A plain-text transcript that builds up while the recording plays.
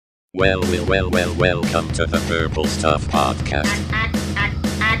Welcome to the Purple Stuff Podcast.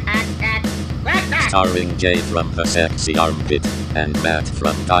 Starring Jay from The Sexy Armpit and Matt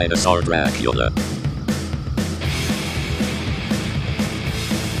from Dinosaur Dracula.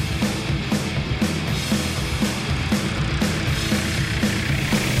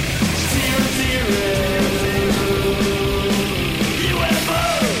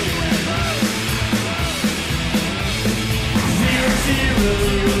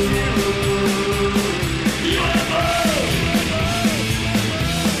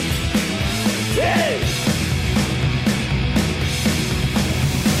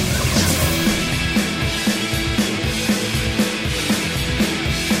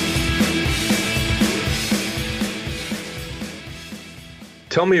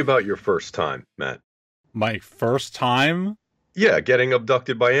 Tell me about your first time, Matt. My first time? Yeah, getting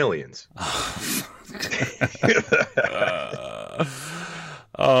abducted by aliens. I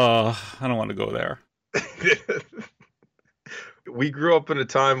don't want to go there. We grew up in a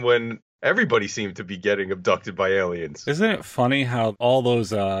time when everybody seemed to be getting abducted by aliens. Isn't it funny how all those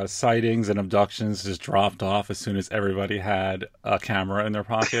sightings and abductions just dropped off as soon as everybody had a camera in their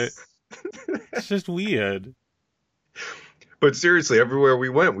pocket? It's just weird. But seriously, everywhere we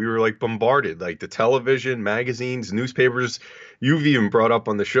went, we were like bombarded. Like the television, magazines, newspapers. You've even brought up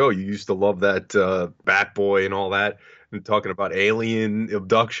on the show, you used to love that Bat Boy and all that. And talking about alien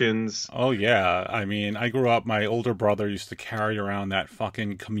abductions. Oh, yeah. I mean, I grew up, my older brother used to carry around that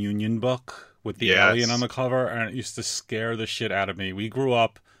fucking communion book with the alien on the cover, and it used to scare the shit out of me. We grew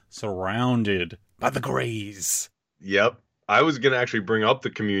up surrounded by the Greys. Yep. I was going to actually bring up the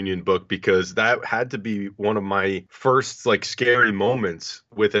communion book because that had to be one of my first like scary moments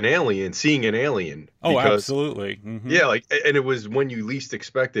with an alien, seeing an alien. Oh, absolutely. Mm-hmm. Yeah, like, and it was when you least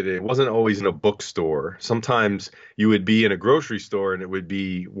expected it. It wasn't always in a bookstore. Sometimes you would be in a grocery store and it would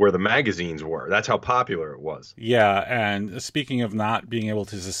be where the magazines were. That's how popular it was. Yeah, and speaking of not being able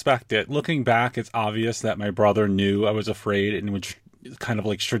to suspect it, looking back, it's obvious that my brother knew I was afraid and would kind of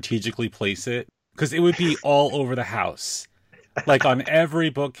like strategically place it because it would be all over the house. Like on every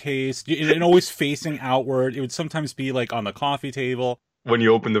bookcase, and always facing outward. It would sometimes be like on the coffee table. When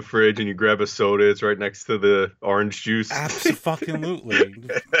you open the fridge and you grab a soda, it's right next to the orange juice. Absolutely.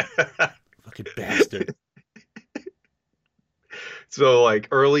 Fucking bastard. So like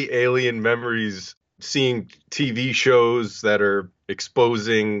early alien memories, seeing TV shows that are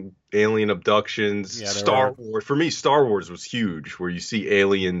exposing alien abductions. Yeah, Star Wars. For me, Star Wars was huge, where you see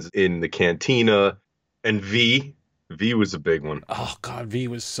aliens in the cantina. And V was a big one. Oh God, V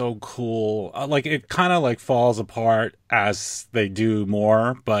was so cool. Like it kind of like falls apart as they do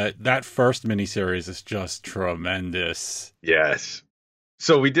more, but that first miniseries is just tremendous. Yes.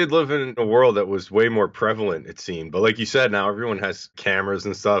 So we did live in a world that was way more prevalent, it seemed. But like you said, now everyone has cameras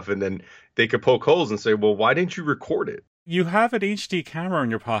and stuff, and then they could poke holes and say, well, why didn't you record it? You have an HD camera in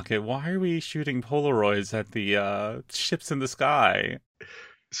your pocket. Why are we shooting Polaroids at the ships in the sky?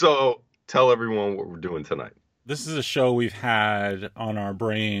 So tell everyone what we're doing tonight. This is a show we've had on our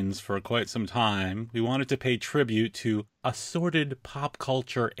brains for quite some time. We wanted to pay tribute to assorted pop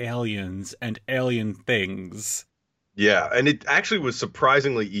culture aliens and alien things. Yeah, and it actually was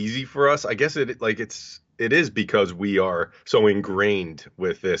surprisingly easy for us. I guess it is because we are so ingrained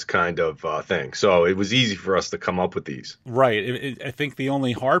with this kind of thing. So it was easy for us to come up with these. Right. I think the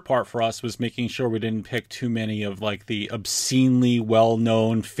only hard part for us was making sure we didn't pick too many of like the obscenely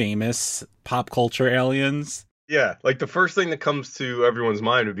well-known, famous pop culture aliens. Yeah, like the first thing that comes to everyone's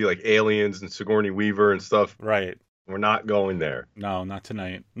mind would be like aliens and Sigourney Weaver and stuff. Right. We're not going there. No, not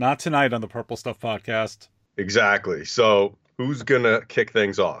tonight. Not tonight on the Purple Stuff Podcast. Exactly. So who's going to kick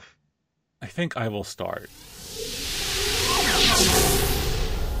things off? I think I will start.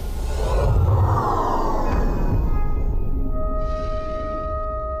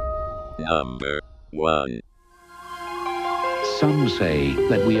 Number 1. Some say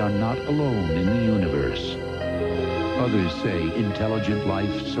that we are not alone in the universe. Others say intelligent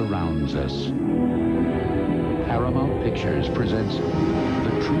life surrounds us. Paramount Pictures presents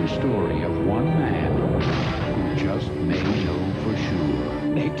the true story of one man who just may know for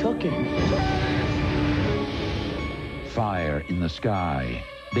sure. They're cooking. Fire in the Sky,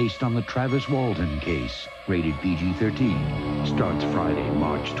 based on the Travis Walton case, rated PG-13, starts Friday,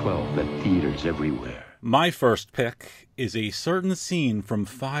 March 12th at theaters everywhere. My first pick is a certain scene from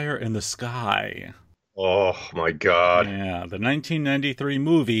Fire in the Sky. Oh, my God. Yeah, the 1993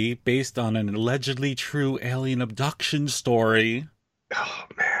 movie based on an allegedly true alien abduction story. Oh,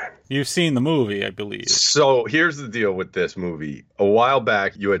 man. You've seen the movie, I believe. So here's the deal with this movie. A while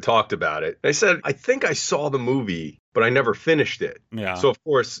back, you had talked about it. I said, I think I saw the movie, but I never finished it. Yeah. So of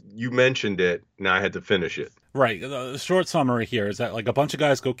course you mentioned it, and I had to finish it. Right. The short summary here is that like a bunch of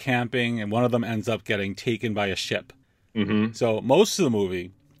guys go camping and one of them ends up getting taken by a ship. Mm-hmm. So most of the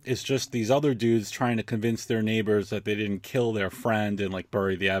movie is just these other dudes trying to convince their neighbors that they didn't kill their friend and like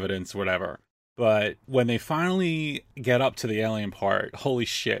bury the evidence, whatever. But when they finally get up to the alien part, holy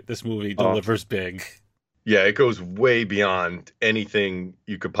shit, this movie delivers big. Yeah, it goes way beyond anything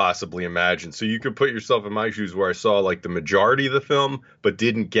you could possibly imagine. So you could put yourself in my shoes where I saw like the majority of the film, but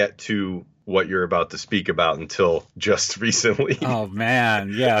didn't get to what you're about to speak about until just recently. Oh,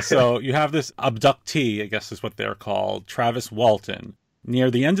 man. Yeah, so you have this abductee, I guess is what they're called, Travis Walton.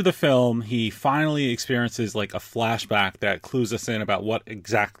 Near the end of the film, he finally experiences like a flashback that clues us in about what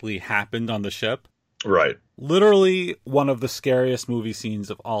exactly happened on the ship. Right. Literally one of the scariest movie scenes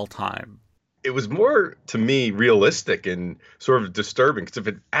of all time. It was more, to me, realistic and sort of disturbing, because if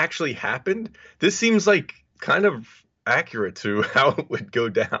it actually happened, this seems like kind of accurate to how it would go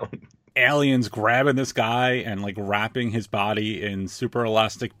down. Aliens grabbing this guy and like wrapping his body in super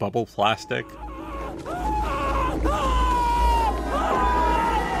elastic bubble plastic.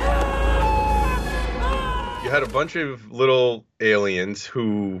 You had a bunch of little aliens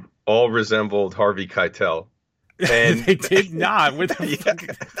who all resembled Harvey Keitel. And They did not. With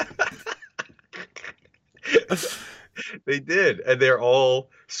They did. And they're all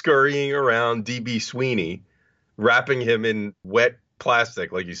scurrying around D.B. Sweeney, wrapping him in wet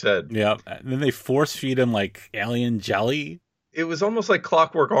plastic, like you said. Yeah. And then they force feed him like alien jelly. It was almost like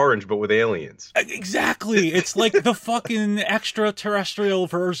Clockwork Orange, but with aliens. Exactly. It's like the fucking extraterrestrial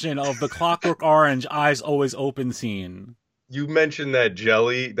version of the Clockwork Orange eyes always open scene. You mentioned that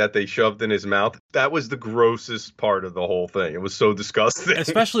jelly that they shoved in his mouth. That was the grossest part of the whole thing. It was so disgusting.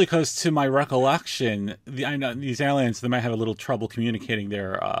 Especially because, to my recollection, I know these aliens, they might have a little trouble communicating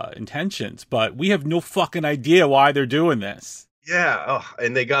their intentions, but we have no fucking idea why they're doing this. Yeah,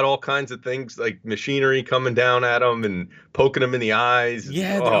 and they got all kinds of things like machinery coming down at them and poking them in the eyes.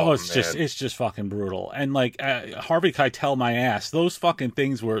 Yeah, it's just fucking brutal. And like Harvey Keitel, my ass, those fucking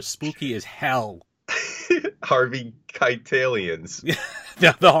things were spooky as hell. Harvey Keitelians.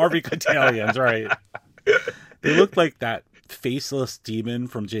 The Harvey Keitelians, right? They looked like that faceless demon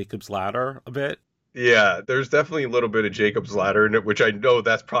from Jacob's Ladder a bit. Yeah, there's definitely a little bit of Jacob's Ladder in it, which I know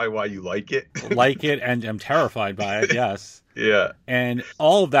that's probably why you like it. Like it, and I'm terrified by it, yes. Yeah. And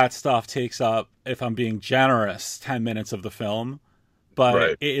all of that stuff takes up, if I'm being generous, 10 minutes of the film. But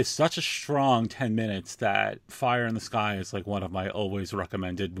Right. It is such a strong 10 minutes that Fire in the Sky is like one of my always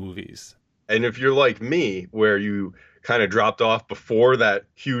recommended movies. And if you're like me, where you kind of dropped off before that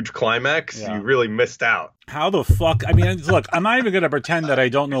huge climax, Yeah. you really missed out. How the fuck? I mean, look, I'm not even going to pretend that I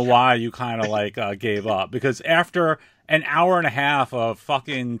don't know why you kind of like gave up. Because after an hour and a half of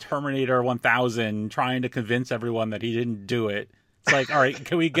fucking Terminator 1000 trying to convince everyone that he didn't do it, it's like, all right,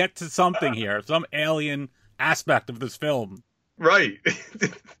 can we get to something here? Some alien aspect of this film. Right.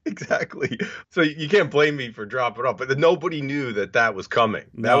 Exactly. So you can't blame me for dropping off, but nobody knew that was coming.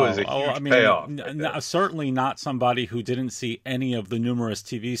 That was a huge payoff. Certainly not somebody who didn't see any of the numerous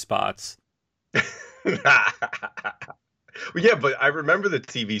TV spots. Well, yeah, but I remember the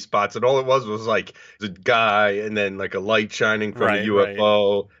TV spots, and all it was like the guy, and then like a light shining from a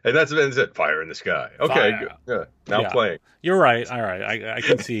UFO, and that's it. Fire in the sky. Okay, good. Yeah, now playing. You're right. All right, I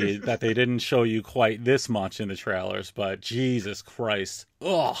can see that they didn't show you quite this much in the trailers, but Jesus Christ,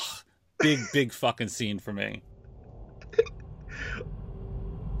 ugh, big fucking scene for me.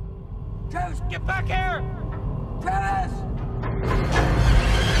 Travis, get back here! Travis!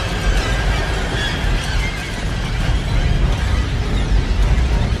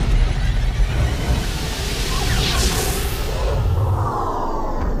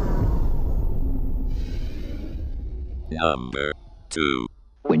 Number 2.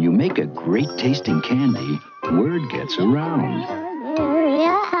 When you make a great tasting candy, word gets around.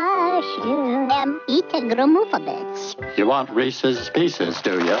 Eat a Gromufabets. You want Reese's Pieces,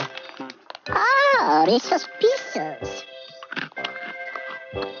 do you? Ah, Reese's Pieces.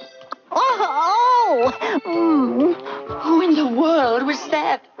 Who in the world was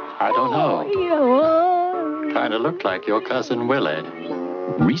that? I don't know. Kind of looked like your cousin Willard.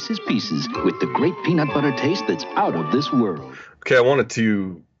 Reese's Pieces with the great peanut butter taste that's out of this world. Okay, I wanted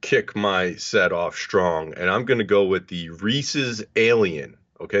to kick my set off strong, and I'm going to go with the Reese's Alien.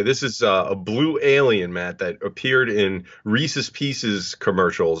 Okay, this is a blue alien, Matt, that appeared in Reese's Pieces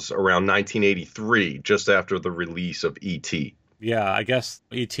commercials around 1983, just after the release of E.T. Yeah, I guess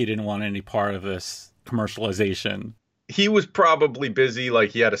E.T. didn't want any part of this commercialization. He was probably busy, like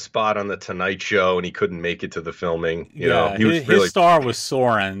he had a spot on the Tonight Show and he couldn't make it to the filming. You know, he was his star was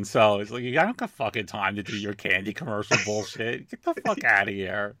soaring, so it's like, I don't got fucking time to do your candy commercial bullshit. Get the fuck out of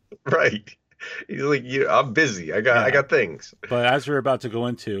here. Right. He's like, I'm busy. I got things. But as we're about to go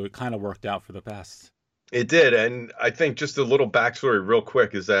into, it kind of worked out for the best. It did, and I think just a little backstory real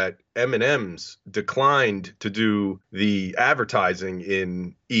quick is that M&M's declined to do the advertising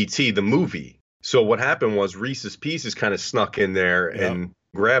in E.T. the movie. So what happened was Reese's Pieces kind of snuck in there and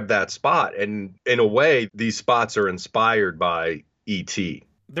grabbed that spot. And in a way, these spots are inspired by E.T.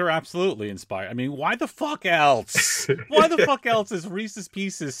 They're absolutely inspired. I mean, why the fuck else? Why the fuck else is Reese's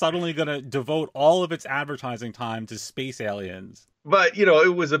Pieces suddenly going to devote all of its advertising time to space aliens? But,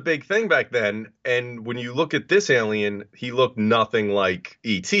 it was a big thing back then. And when you look at this alien, he looked nothing like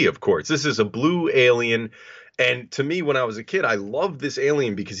E.T., of course. This is a blue alien. And to me, when I was a kid, I loved this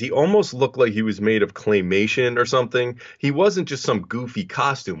alien because he almost looked like he was made of claymation or something. He wasn't just some goofy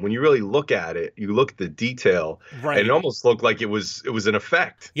costume. When you really look at it, you look at the detail, right, and it almost looked like it was an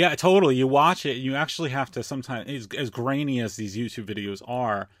effect. Yeah, totally. You watch it, and you actually have to sometimes, as grainy as these YouTube videos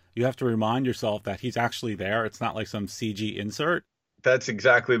are, you have to remind yourself that he's actually there. It's not like some CG insert. That's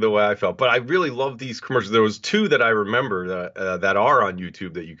exactly the way I felt. But I really love these commercials. There was two that I remember that are on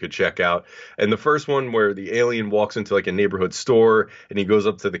YouTube that you could check out. And the first one where the alien walks into like a neighborhood store and he goes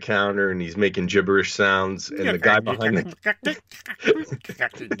up to the counter and he's making gibberish sounds. And the guy behind and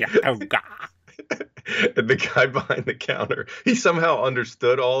the guy behind the counter, he somehow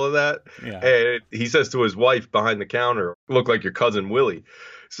understood all of that. Yeah. And he says to his wife behind the counter, "Look like your cousin Willie."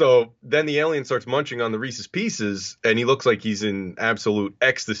 So then the alien starts munching on the Reese's Pieces, and he looks like he's in absolute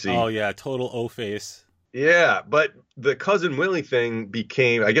ecstasy. Oh, yeah, total O-face. Yeah, but the Cousin Willie thing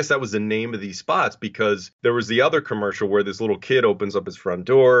became, I guess that was the name of these spots, because there was the other commercial where this little kid opens up his front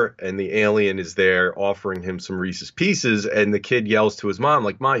door, and the alien is there offering him some Reese's Pieces, and the kid yells to his mom,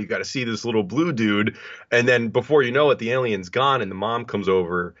 like, "Ma, you got to see this little blue dude." And then before you know it, the alien's gone, and the mom comes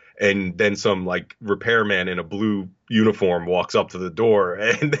over, and then some like repairman in a blue uniform walks up to the door,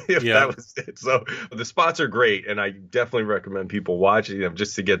 and that was it. So the spots are great, and I definitely recommend people watching them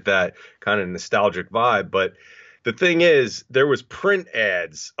just to get that kind of nostalgic vibe. But the thing is, there was print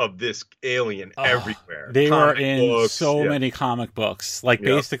ads of this alien everywhere. They were in so many comic books, like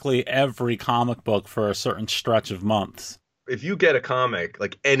basically every comic book for a certain stretch of months. If you get a comic,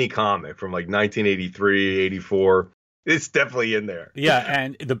 like any comic from like 1983, 84, it's definitely in there. Yeah,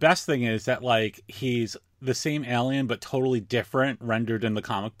 and the best thing is that like he's the same alien but totally different rendered in the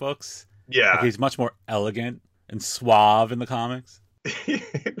comic books. Yeah. Like, he's much more elegant and suave in the comics.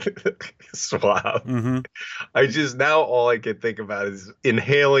 Suave. Mm-hmm. Now all I can think about is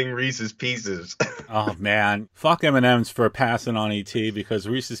inhaling Reese's Pieces. Oh man, fuck M&M's for passing on E.T. because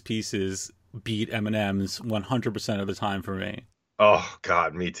Reese's Pieces beat M&M's 100% of the time for me. Oh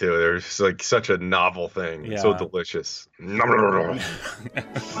God, me too. There's like such a novel thing. Yeah. It's so delicious. Hi,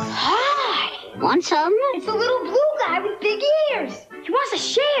 want some? It's a little blue guy with big ears. He wants to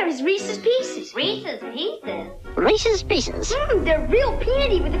share his Reese's Pieces. Reese's Pieces? Reese's Pieces. They're real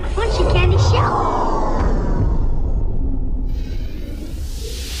peanutty with a crunchy candy shell.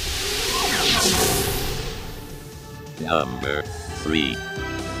 Number 3.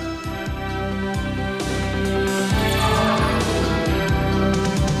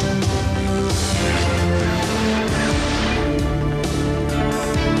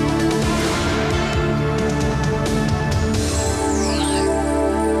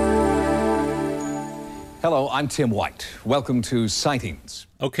 Hello, I'm Tim White. Welcome to Sightings.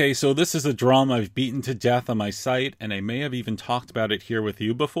 Okay, so this is a drum I've beaten to death on my site, and I may have even talked about it here with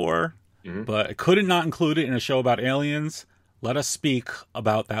you before, but I couldn't not include it in a show about aliens. Let us speak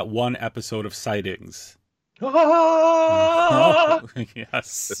about that one episode of Sightings. Oh,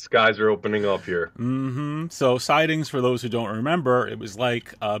 yes. The skies are opening up here. Mm-hmm. So Sightings, for those who don't remember, it was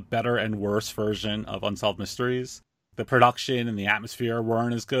like a better and worse version of Unsolved Mysteries. The production and the atmosphere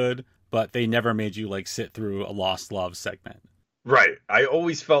weren't as good, but they never made you like sit through a Lost Love segment. Right. I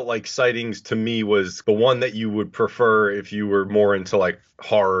always felt like Sightings to me was the one that you would prefer if you were more into like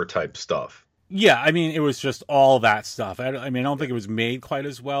horror type stuff. Yeah, I mean, it was just all that stuff. I don't think it was made quite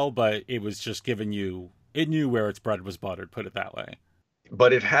as well, but it was just giving you, it knew where its bread was buttered, put it that way.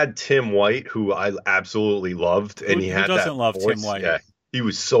 But it had Tim White, who I absolutely loved, and he had that voice. Who doesn't love Tim White? Yeah. He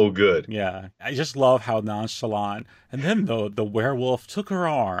was so good. Yeah. I just love how nonchalant. And then the werewolf took her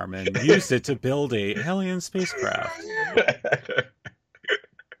arm and used it to build a alien spacecraft.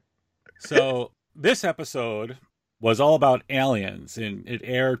 So this episode was all about aliens, and it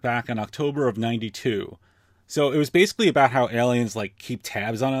aired back in October of '92. So it was basically about how aliens like keep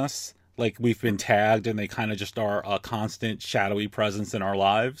tabs on us. like we've been tagged and they kind of just are a constant shadowy presence in our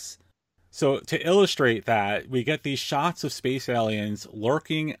lives. So to illustrate that, we get these shots of space aliens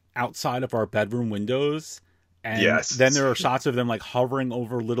lurking outside of our bedroom windows. And then there are shots of them like hovering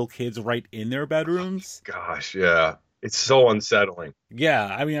over little kids right in their bedrooms. Gosh, yeah. It's so unsettling. Yeah,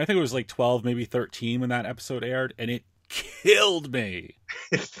 I mean, I think it was like 12, maybe 13 when that episode aired, and it killed me.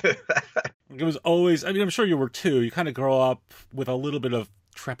 It was always, I mean, I'm sure you were too. You kind of grow up with a little bit of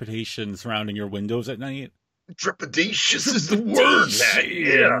trepidation surrounding your windows at night. Trepidatious is the word, man.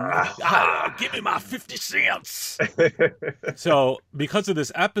 Yeah. Give me my 50 cents. So because of this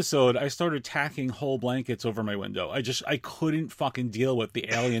episode, I started tacking whole blankets over my window. I couldn't fucking deal with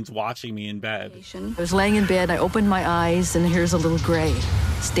the aliens watching me in bed. I was laying in bed, I opened my eyes, and here's a little gray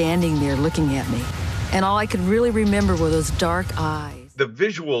standing there looking at me. And all I could really remember were those dark eyes. The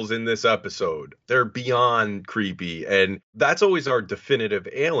visuals in this episode, they're beyond creepy. And that's always our definitive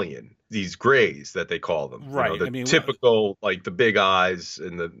alien, these grays that they call them. Right. You know, the typical, like the big eyes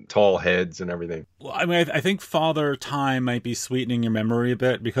and the tall heads and everything. Well, I mean, I think Father Time might be sweetening your memory a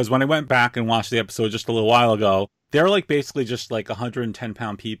bit, because when I went back and watched the episode just a little while ago, they're like basically just like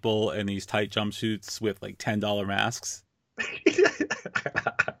 110-pound people in these tight jumpsuits with like $10 masks.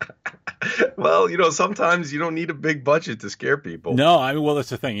 Well, you know, sometimes you don't need a big budget to scare people. No, I mean, well, that's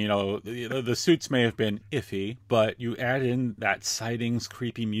the thing. You know, the suits may have been iffy, but you add in that Sightings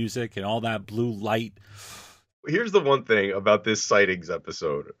creepy music and all that blue light. Here's the one thing about this Sightings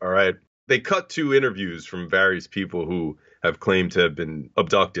episode, all right? They cut to interviews from various people who have claimed to have been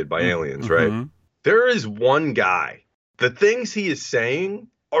abducted by aliens, right? There is one guy. The things he is saying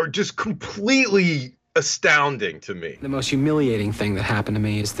are just completely astounding to me. The most humiliating thing that happened to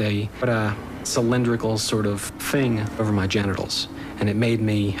me is they put a cylindrical sort of thing over my genitals, and it made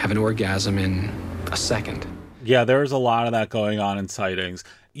me have an orgasm in a second. Yeah, there's a lot of that going on in Sightings.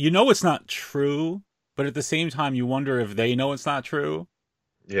 You know it's not true, but at the same time you wonder if they know it's not true.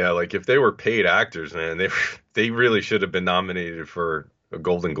 Yeah, like if they were paid actors, man, they really should have been nominated for a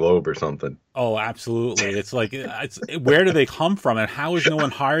Golden Globe or something. Oh, absolutely. It's like, where do they come from, and how has no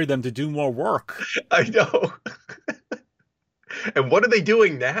one hired them to do more work? I know. And what are they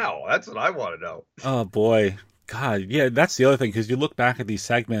doing now? That's what I want to know. Oh, boy. God, yeah, that's the other thing, because you look back at these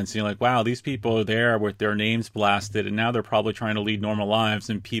segments and you're like, wow, these people are there with their names blasted, and now they're probably trying to lead normal lives,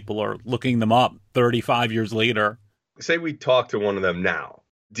 and people are looking them up 35 years later. Say we talk to one of them now.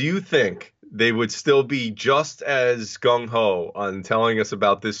 Do you think they would still be just as gung-ho on telling us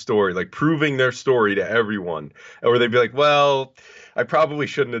about this story, like proving their story to everyone? Or they'd be like, well, I probably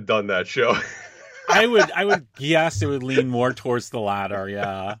shouldn't have done that show. I would guess it would lean more towards the latter,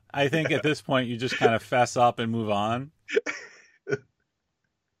 yeah. I think at this point you just kind of fess up and move on.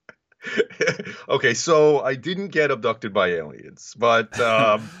 Okay, so I didn't get abducted by aliens, but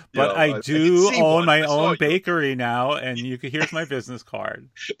but I do own my own bakery now, and here's my business card.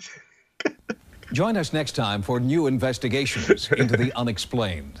 Join us next time for new investigations into the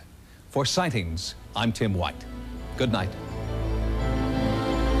unexplained. For Sightings, I'm Tim White. Good night.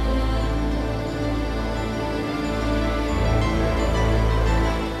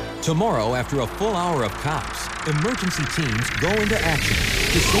 Tomorrow, after a full hour of cops, emergency teams go into action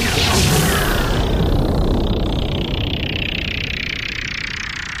to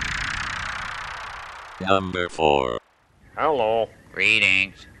save Number 4. Hello.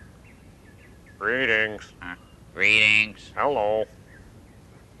 Greetings. Greetings. Greetings. Hello.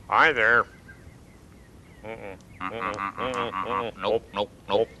 Hi there. Nope, nope, nope,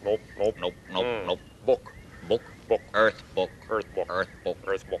 nope, nope, nope, nope, nope. Book. Earth book.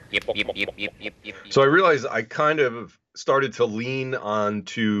 Yep. So I realized I kind of started to lean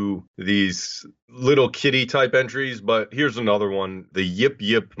onto these little kitty type entries, but here's another one. The Yip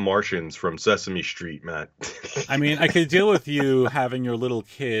Yip Martians from Sesame Street, Matt. I mean, I could deal with you having your little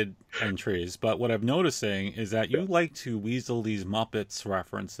kid entries, but what I'm noticing is that you like to weasel these Muppets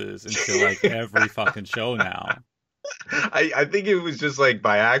references into like every fucking show now. I think it was just like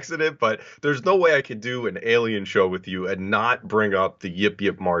by accident, but there's no way I could do an alien show with you and not bring up the Yip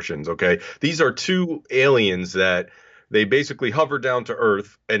Yip Martians, okay? These are two aliens that they basically hover down to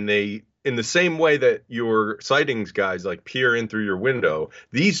Earth, and they, in the same way that your Sightings guys like peer in through your window,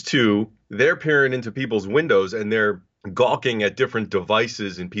 these two, they're peering into people's windows and they're gawking at different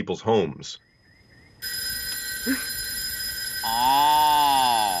devices in people's homes.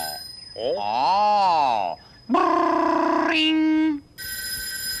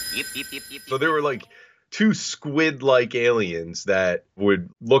 So they were like two squid-like aliens that would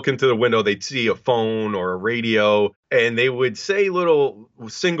look into the window. They'd see a phone or a radio, and they would say little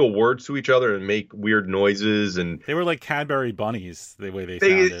single words to each other and make weird noises, and they were like Cadbury bunnies the way they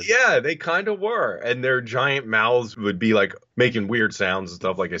sounded. Yeah, they kind of were, and their giant mouths would be like making weird sounds and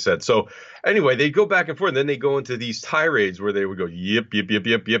stuff, like I said. So anyway, they go back and forth, and then they go into these tirades where they would go yip yip yip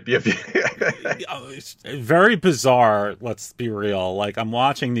yip yip yip. It's very bizarre, let's be real. Like, I'm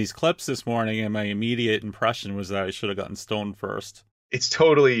watching these clips this morning, and my immediate impression was that I should have gotten stoned first. It's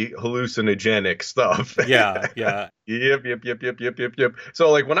totally hallucinogenic stuff. Yeah. Yep.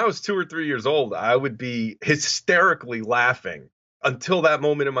 So like when I was 2 or 3 years old, I would be hysterically laughing. Until that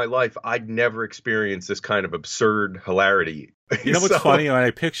moment in my life, I'd never experienced this kind of absurd hilarity. You know what's funny? When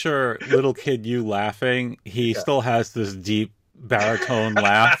I picture little kid you laughing, he still has this deep baritone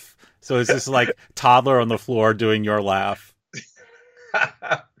laugh. So it's this like toddler on the floor doing your laugh.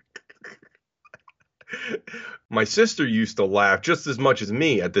 My sister used to laugh just as much as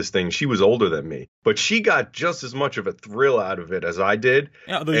me at this thing. She was older than me, but she got just as much of a thrill out of it as I did.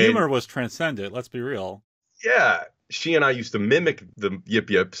 Yeah, the humor was transcendent. Let's be real. Yeah, she and I used to mimic the yip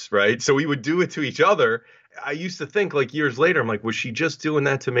yips, right? So we would do it to each other. I used to think, like, years later, I'm like, was she just doing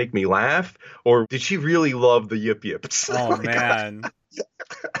that to make me laugh? Or did she really love the yip yips? Oh, man.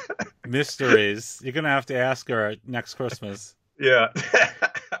 Mysteries. You're going to have to ask her next Christmas. Yeah.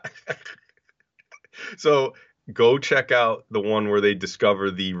 So go check out the one where they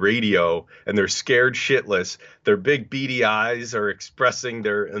discover the radio and they're scared shitless. Their big beady eyes are expressing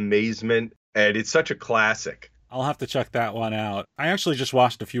their amazement. And it's such a classic. I'll have to check that one out. I actually just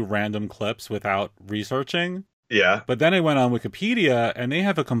watched a few random clips without researching. Yeah. But then I went on Wikipedia and they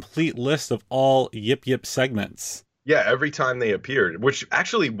have a complete list of all Yip Yip segments. Yeah, every time they appeared, which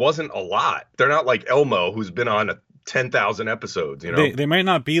actually wasn't a lot. They're not like Elmo, who's been on 10,000 episodes, you know? They might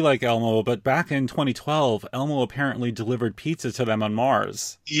not be like Elmo, but back in 2012, Elmo apparently delivered pizza to them on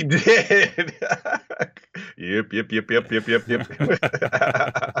Mars. He did. Yip.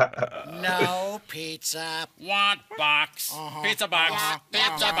 No pizza. Want box. Pizza box.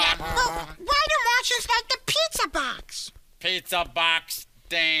 Pizza box. Oh, why do monsters like the pizza box? Pizza box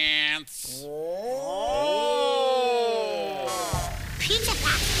dance. Pizza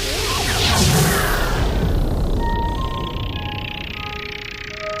box.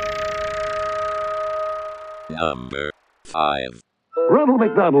 Number 5. Ronald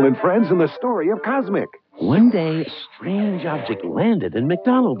McDonald and Friends in the Story of Cosmic. One day, a strange object landed in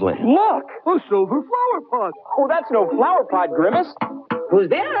McDonaldland. Look! A silver flower pot! Oh, that's no flower pot, Grimace. Who's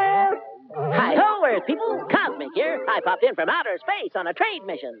there? Hi-ho, Earth people. Cosmic here. I popped in from outer space on a trade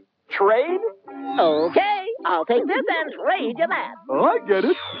mission. Trade? Okay, I'll take this and trade you that. I get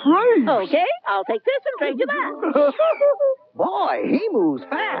it. Trade. Okay, I'll take this and trade you that. Boy, he moves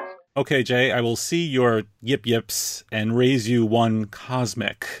fast. Okay, Jay, I will see your Yip Yips and raise you one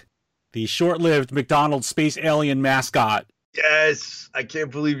Cosmic, the short-lived McDonald's space alien mascot. Yes, I can't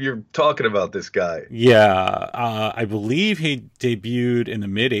believe you're talking about this guy. Yeah, I believe he debuted in the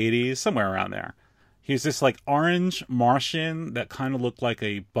mid-'80s, somewhere around there. He's this like orange Martian that kind of looked like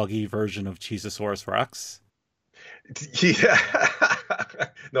a buggy version of Cheezosaurus Rex. Yeah,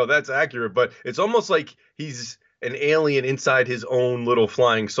 no, that's accurate, but it's almost like he's an alien inside his own little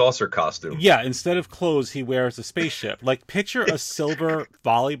flying saucer costume. Yeah, instead of clothes, he wears a spaceship. Like, picture a silver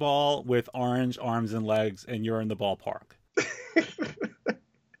volleyball with orange arms and legs, and you're in the ballpark.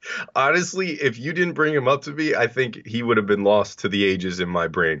 Honestly, if you didn't bring him up to me, I think he would have been lost to the ages in my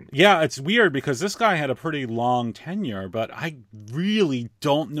brain. Yeah, it's weird because this guy had a pretty long tenure, but I really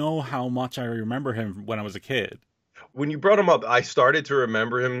don't know how much I remember him when I was a kid. When you brought him up, I started to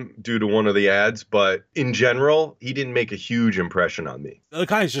remember him due to one of the ads, but in general, he didn't make a huge impression on me. The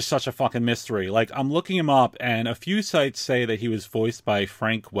guy is just such a fucking mystery. Like, I'm looking him up, and a few sites say that he was voiced by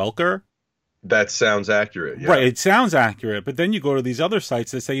Frank Welker. That sounds accurate, yeah. Right, it sounds accurate, but then you go to these other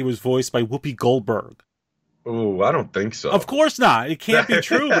sites that say he was voiced by Whoopi Goldberg. Oh, I don't think so. Of course not. It can't be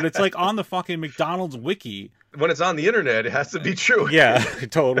true, but it's like on the fucking McDonald's wiki. When it's on the internet, it has to be true. Yeah,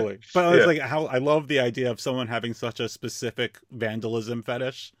 totally. But it's like how I love the idea of someone having such a specific vandalism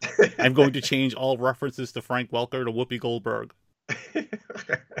fetish. I'm going to change all references to Frank Welker to Whoopi Goldberg.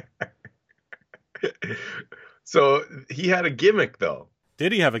 So he had a gimmick, though.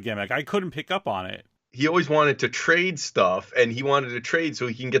 Did he have a gimmick? I couldn't pick up on it. He always wanted to trade stuff, and he wanted to trade so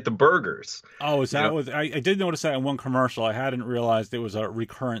he can get the burgers. Oh, is that I did notice that in one commercial. I hadn't realized it was a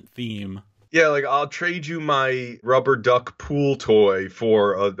recurrent theme. Yeah, like, I'll trade you my rubber duck pool toy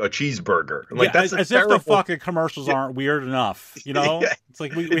for a cheeseburger. Like, yeah, that's as if the fucking commercials aren't weird enough, you know? Yeah. It's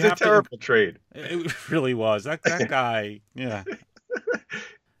like we it's have a terrible trade. It really was. That guy, yeah.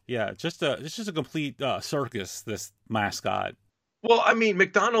 Yeah, it's just a complete circus, this mascot. Well, I mean,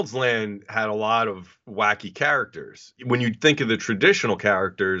 McDonald's Land had a lot of wacky characters. When you think of the traditional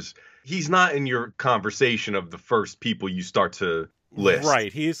characters, he's not in your conversation of the first people you start to list.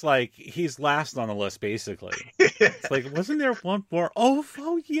 Right. He's last on the list, basically. It's like, wasn't there one more?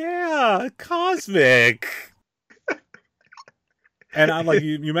 Oh yeah, Cosmic. And I'm like,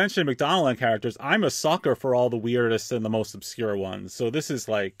 you mentioned McDonald's characters. I'm a sucker for all the weirdest and the most obscure ones. So this is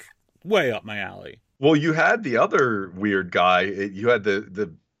like way up my alley. Well, you had the other weird guy. You had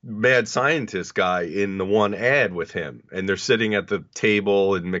the mad scientist guy in the one ad with him, and they're sitting at the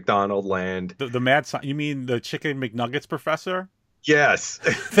table in McDonald Land. You mean the Chicken McNuggets professor? Yes.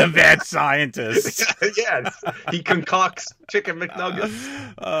 The mad scientist. Yes. He concocts Chicken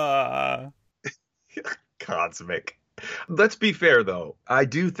McNuggets. Cosmic. Let's be fair, though. I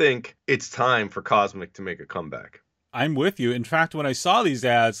do think it's time for Cosmic to make a comeback. I'm with you. In fact, when I saw these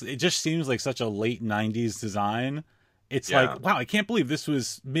ads, it just seems like such a late 90s design. It's like, wow, I can't believe this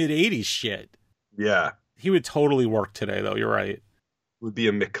was mid-80s shit. Yeah. He would totally work today, though. You're right. Would be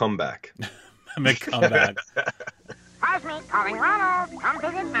a McComeback. McComeback. Cosmic calling Ronald. Come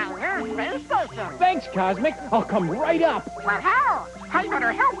visit my new space station. Thanks, Cosmic. I'll come right up. Well, how? I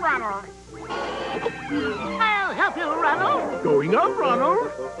better help Ronald. I'll help you, Ronald. Going up,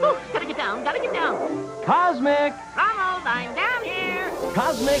 Ronald. Ooh, gotta get down. Cosmic. Ronald, I'm down here.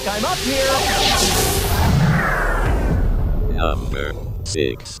 Cosmic, I'm up here. Number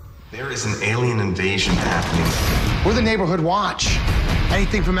 6. There is an alien invasion happening. We're the Neighborhood Watch.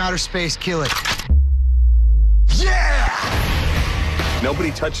 Anything from outer space, kill it. Yeah!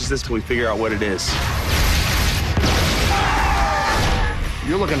 Nobody touches this till we figure out what it is.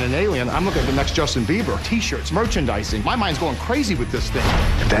 You're looking at an alien. I'm looking at the next Justin Bieber. T-shirts, merchandising. My mind's going crazy with this thing.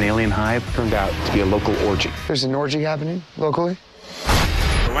 If that alien hive turned out to be a local orgy. There's an orgy happening locally?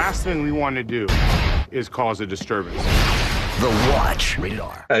 The last thing we want to do is cause a disturbance. The Watch. Rated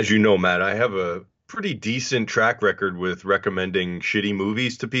R. As you know, Matt, I have a pretty decent track record with recommending shitty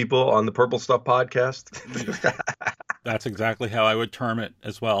movies to people on the Purple Stuff podcast. That's exactly how I would term it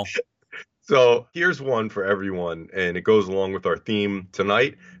as well. So here's one for everyone, and it goes along with our theme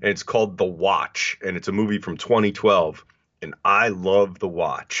tonight, and it's called The Watch, and it's a movie from 2012, and I love The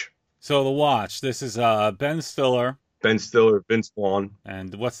Watch. So The Watch, this is Ben Stiller. Ben Stiller, Vince Vaughn.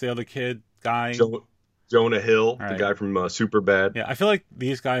 And what's the other kid guy? Jonah Hill, right. The guy from Superbad. Yeah, I feel like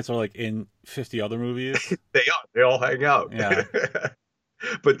these guys are like in 50 other movies. They are. They all hang out. Yeah.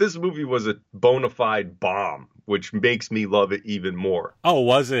 But this movie was a bona fide bomb, which makes me love it even more. Oh,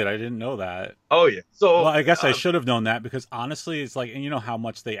 was it? I didn't know that. Oh, yeah. So, well, I guess I should have known that because honestly, it's like, and you know how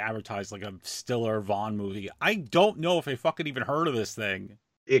much they advertise like a Stiller Vaughn movie. I don't know if I fucking even heard of this thing.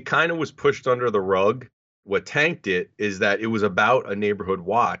 It kind of was pushed under the rug. What tanked it is that it was about a neighborhood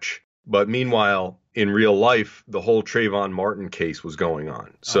watch. But meanwhile, in real life, the whole Trayvon Martin case was going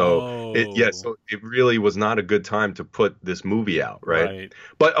on. So, so it really was not a good time to put this movie out, right?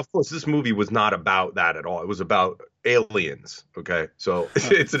 But, of course, this movie was not about that at all. It was about aliens, okay? So,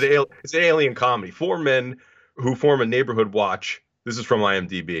 it's an alien comedy. 4 men who form a neighborhood watch. This is from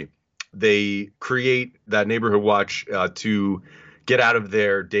IMDb. They create that neighborhood watch to get out of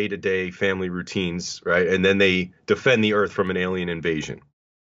their day-to-day family routines, right? And then they defend the Earth from an alien invasion.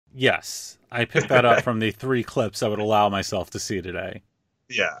 Yes, I picked that up from the 3 clips I would allow myself to see today.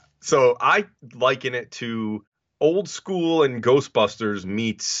 Yeah, so I liken it to old school and Ghostbusters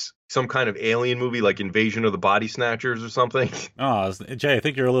meets some kind of alien movie like Invasion of the Body Snatchers or something. Oh, Jay, I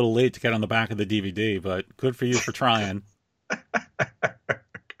think you're a little late to get on the back of the DVD, but good for you for trying.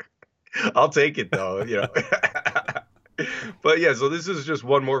 I'll take it, though, you know. But yeah, so this is just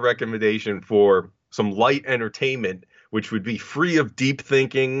one more recommendation for some light entertainment, which would be free of deep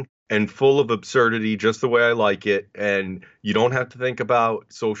thinking and full of absurdity, just the way I like it. And you don't have to think about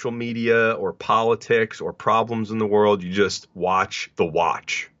social media or politics or problems in the world. You just watch The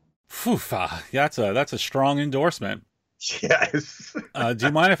Watch. Foofa. That's a strong endorsement. Yes. Do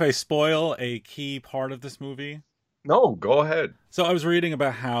you mind if I spoil a key part of this movie? No, go ahead. So I was reading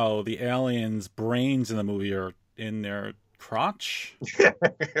about how the aliens' brains in the movie are in their crotch.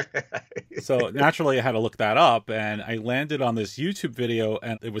 So naturally I had to look that up, and I landed on this YouTube video,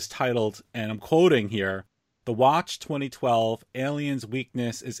 and it was titled, and I'm quoting here, "The Watch 2012, aliens'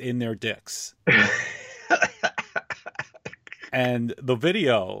 weakness is in their dicks." And the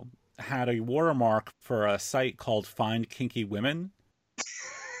video had a watermark for a site called Find Kinky Women.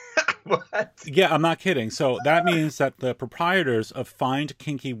 What? Yeah, I'm not kidding. So that means that the proprietors of Find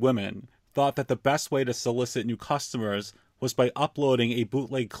Kinky Women thought that the best way to solicit new customers was by uploading a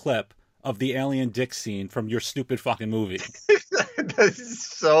bootleg clip of the alien dick scene from your stupid fucking movie. This is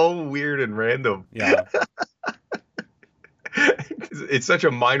so weird and random. Yeah. It's such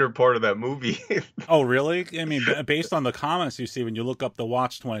a minor part of that movie. Oh, really? I mean, based on the comments you see when you look up the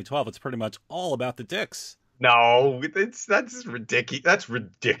Watch 2012, it's pretty much all about the dicks. No, that's ridiculous. That's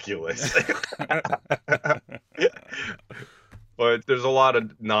ridiculous. But there's a lot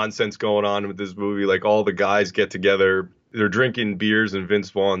of nonsense going on with this movie. Like, all the guys get together, they're drinking beers in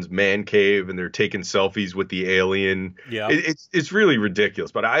Vince Vaughn's man cave, and they're taking selfies with the alien. Yeah, it's really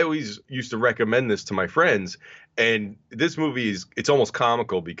ridiculous. But I always used to recommend this to my friends, and this movie it's almost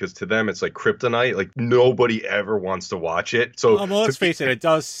comical because to them it's like kryptonite. Like, nobody ever wants to watch it. So well, let's face it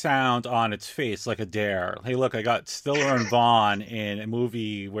does sound on its face like a dare. Hey, look, I got Stiller and Vaughn in a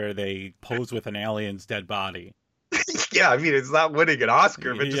movie where they pose with an alien's dead body. Yeah, I mean, it's not winning an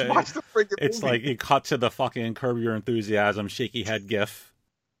Oscar, but just watch the freaking movie. It's like it cut to the fucking Curb Your Enthusiasm shaky head gif.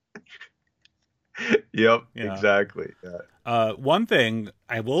 Yep, yeah. Exactly. Yeah. One thing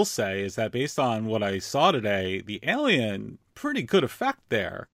I will say is that based on what I saw today, the alien, pretty good effect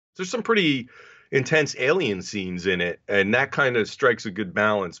there. There's some pretty intense alien scenes in it, and that kind of strikes a good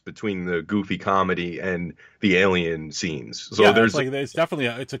balance between the goofy comedy and the alien scenes. So yeah, there's it's definitely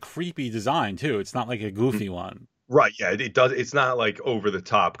it's a creepy design too. It's not like a goofy one. Right, yeah, it does. It's not like over the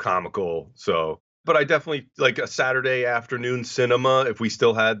top comical. So, but I definitely like a Saturday afternoon cinema if we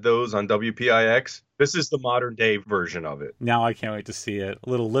still had those on WPIX. This is the modern day version of it. Now I can't wait to see it. A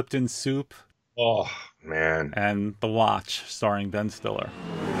little Lipton soup. Oh, man. And The Watch, starring Ben Stiller.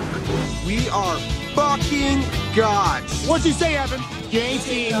 We are fucking gods. What'd you say, Evan? You ain't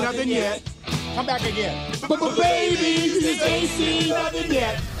seen nothing yet. Come back again. But baby, you just ain't seen nothing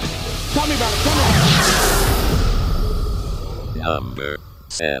yet. Tell me about it. Tell me about it. Number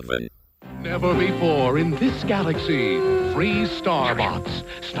 7. Never before in this galaxy, free Starbots.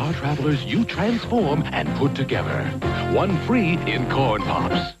 Star travelers you transform and put together. One free in Corn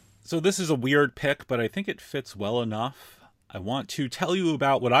Pops. So this is a weird pick, but I think it fits well enough. I want to tell you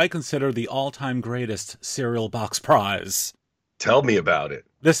about what I consider the all-time greatest cereal box prize. Tell me about it.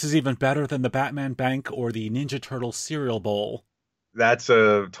 This is even better than the Batman Bank or the Ninja Turtle cereal bowl. That's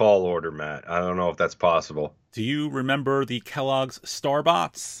a tall order, Matt. I don't know if that's possible. Do you remember the Kellogg's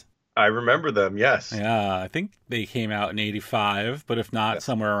Starbots? I remember them, yes. Yeah, I think they came out in 85, but if not,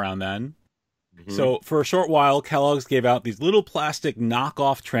 somewhere around then. Mm-hmm. So for a short while, Kellogg's gave out these little plastic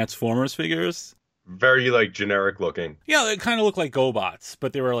knockoff Transformers figures. Very, like, generic looking. Yeah, they kind of look like GoBots,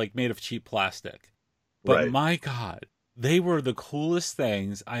 but they were, like, made of cheap plastic. But right. My God, they were the coolest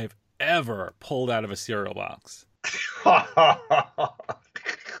things I have ever pulled out of a cereal box.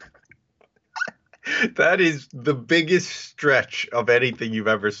 That is the biggest stretch of anything you've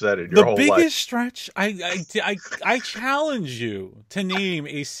ever said in your whole life. The biggest stretch? I challenge you to name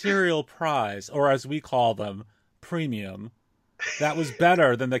a cereal prize, or as we call them, premium, that was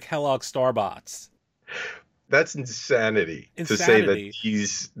better than the Kellogg Starbots. That's insanity. To say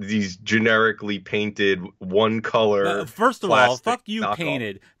that these generically painted one color. First of all, fuck you, knockoff.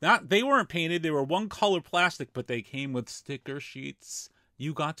 Painted. They weren't painted. They were one color plastic, but they came with sticker sheets.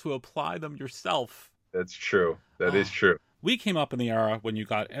 You got to apply them yourself. That's true. That is true. We came up in the era when you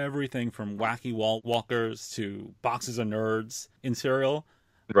got everything from wacky wall walkers to boxes of nerds in cereal.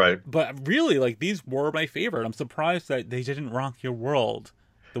 Right. But really, like, these were my favorite. I'm surprised that they didn't rock your world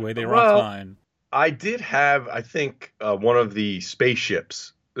the way they rocked mine. I did have, I think, one of the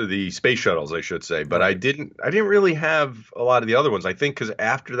spaceships, the space shuttles, I should say, but I didn't really have a lot of the other ones. I think because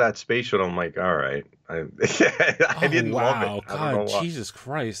after that space shuttle, I'm like, all right, I didn't love it. God, Jesus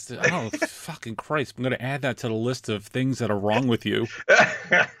Christ! Oh, fucking Christ! I'm gonna add that to the list of things that are wrong with you.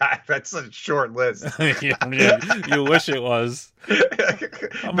 That's a short list. You wish it was.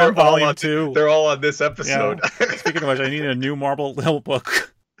 I'm on volume 2. They're all on this episode. Yeah. Speaking of which, I need a new Marvel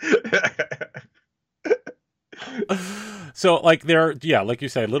notebook. So, like, they're, like you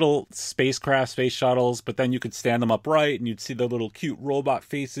said, little spacecraft, space shuttles, but then you could stand them upright and you'd see the little cute robot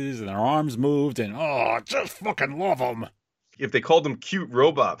faces and their arms moved and, just fucking love them. If they called them cute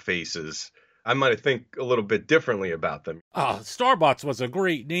robot faces, I might think a little bit differently about them. Starbots was a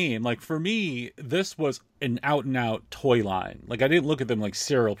great name. Like, for me, this was an out-and-out toy line. Like, I didn't look at them like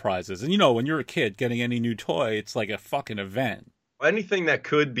cereal prizes. And, when you're a kid getting any new toy, it's like a fucking event. Anything that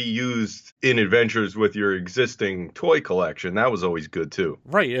could be used in adventures with your existing toy collection, that was always good too.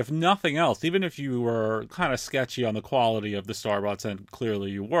 Right, if nothing else, even if you were kind of sketchy on the quality of the Starbots, and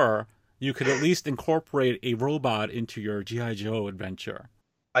clearly you were, you could at least incorporate a robot into your G.I. Joe adventure.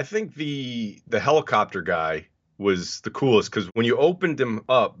 I think the helicopter guy was the coolest, because when you opened him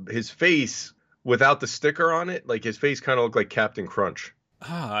up, his face, without the sticker on it, like his face kind of looked like Captain Crunch.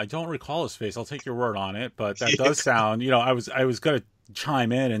 I don't recall his face. I'll take your word on it, but that does sound, I was going to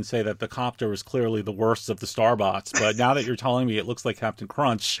chime in and say that the copter was clearly the worst of the Starbots, but now that you're telling me it looks like Captain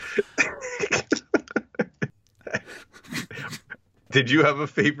Crunch. Did you have a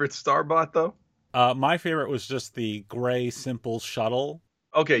favorite Starbot, though? My favorite was just the gray, simple shuttle.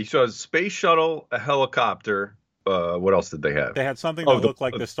 Okay, so a space shuttle, a helicopter. What else did they have? They had something that looked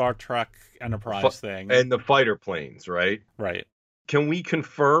like the Star Trek Enterprise thing. And the fighter planes, right? Right. Can we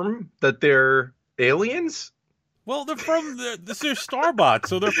confirm that they're aliens? Well, they're from they're Starbots,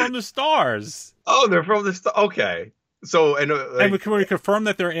 so they're from the stars. Oh, they're from the stars. Okay. So, and can we confirm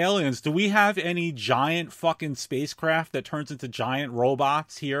that they're aliens? Do we have any giant fucking spacecraft that turns into giant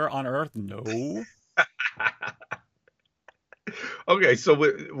robots here on Earth? No. Okay, so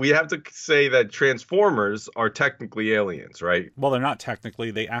we have to say that Transformers are technically aliens, right? Well, they're not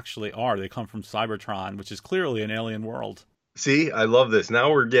technically. They actually are. They come from Cybertron, which is clearly an alien world. See, I love this.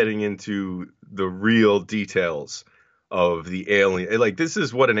 Now we're getting into the real details of the alien. Like, this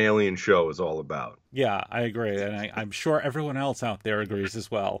is what an alien show is all about. Yeah, I agree. And I'm sure everyone else out there agrees as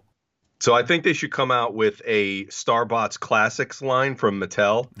well. So I think they should come out with a Starbots Classics line from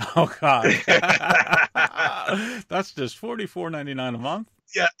Mattel. Oh, God. That's just $44.99 a month.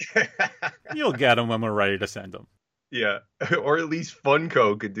 Yeah. You'll get them when we're ready to send them. Yeah. Or at least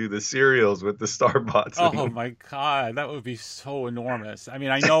Funko could do the cereals with the Starbots. Oh, my God. That would be so enormous. I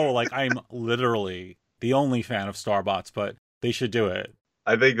mean, I know, like, I'm literally the only fan of Starbots, but they should do it.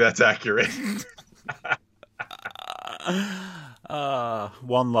 I think that's accurate.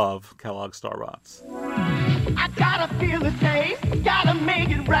 One love, Kellogg Starbots. I gotta feel the taste, gotta make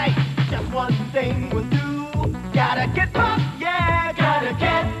it right. Just one thing will do. Gotta get pumped, yeah, gotta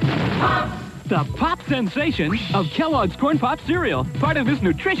get pumped. The pop sensation of Kellogg's Corn Pop cereal, part of this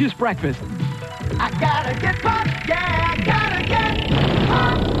nutritious breakfast. I gotta get pumped, yeah, gotta get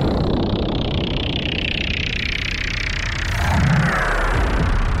pumped.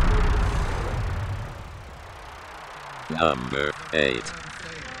 Number 8.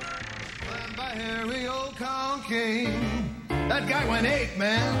 Harry Old Town King. That guy went ape,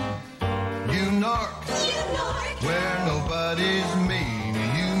 man. You narc. Where nobody's mean.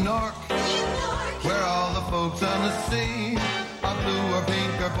 You narc. Where all the folks on the scene are blue or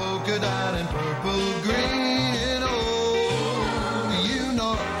pink or polka dot and purple green. Oh, you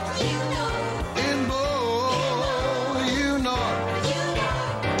narc. In bold, you narc.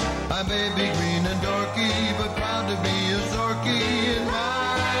 I'm baby green and dorky, but proud to be a Zorky in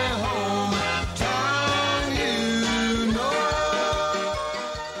my hometown, you know.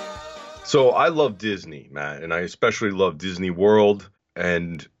 So I love Disney, Matt, and I especially love Disney World.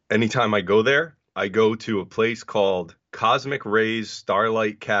 And anytime I go there, I go to a place called Cosmic Rays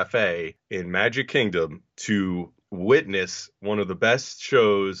Starlight Cafe in Magic Kingdom to witness one of the best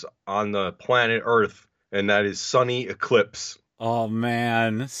shows on the planet Earth, and that is Sunny Eclipse. Oh,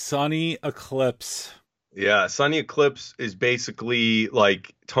 man. Sunny Eclipse. Yeah, Sunny Eclipse is basically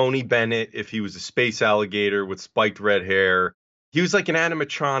like Tony Bennett if he was a space alligator with spiked red hair. He was like an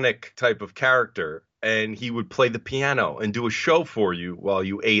animatronic type of character, and he would play the piano and do a show for you while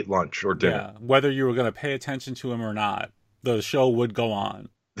you ate lunch or dinner. Yeah, whether you were going to pay attention to him or not, the show would go on.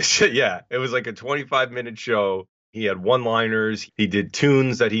 Yeah, it was like a 25-minute show. He had one-liners. He did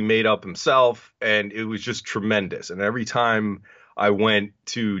tunes that he made up himself, and it was just tremendous. And every time I went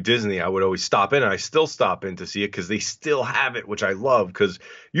to Disney, I would always stop in, and I still stop in to see it because they still have it, which I love, because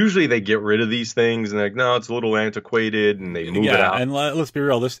usually they get rid of these things and they're like, no, it's a little antiquated, and they move it out. And let's be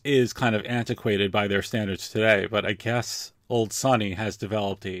real, this is kind of antiquated by their standards today, but I guess Old Sunny has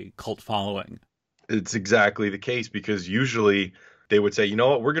developed a cult following. It's exactly the case, because usually they would say, you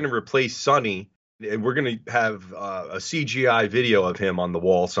know what, we're going to replace Sunny, and we're going to have a CGI video of him on the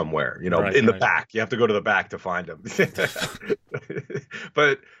wall somewhere, you know, in the back. You have to go to the back to find him.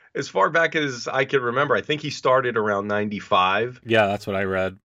 But as far back as I can remember, I think he started around 95. Yeah, that's what I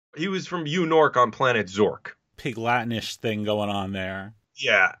read. He was from Unork on planet Zork. Pig Latinish thing going on there.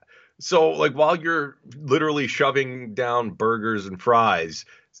 Yeah. So, like, while you're literally shoving down burgers and fries,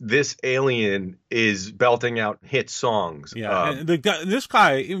 this alien is belting out hit songs. Yeah, and this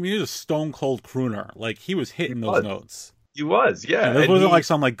guy, I mean, he was a stone cold crooner. Like, he was hitting those notes. He was, yeah. It wasn't like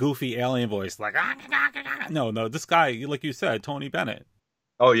some like goofy alien voice, like no. This guy, like you said, Tony Bennett.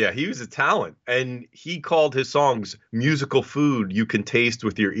 Oh yeah, he was a talent, and he called his songs musical food you can taste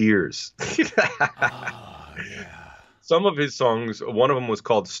with your ears. Oh, yeah. Some of his songs, one of them was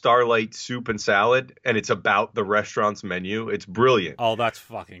called Starlight Soup and Salad, and it's about the restaurant's menu. It's brilliant. Oh, that's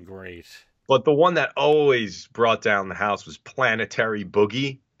fucking great. But the one that always brought down the house was Planetary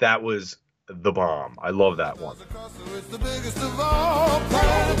Boogie. That was the bomb. I love that one. It's the biggest of all,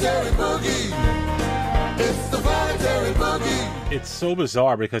 Planetary Boogie. It's the Planetary Boogie. It's so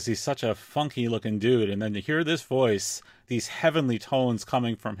bizarre because he's such a funky looking dude, and then to hear this voice, these heavenly tones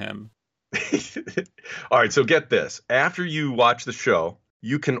coming from him. All right, so get this. After you watch the show,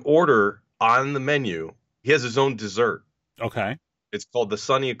 you can order on the menu. He has his own dessert. Okay. It's called the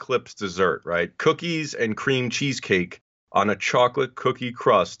Sunny Eclipse dessert, right? Cookies and cream cheesecake on a chocolate cookie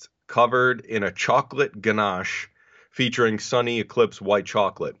crust covered in a chocolate ganache featuring Sunny Eclipse white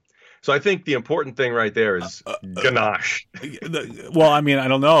chocolate. So I think the important thing right there is ganache. Well, I mean, I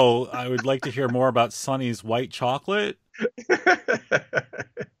don't know. I would like to hear more about Sunny's white chocolate.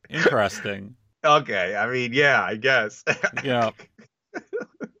 Interesting. Okay, I mean, yeah, I guess. Yeah.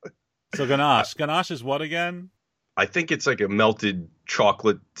 So ganache. Ganache is what again? I think it's like a melted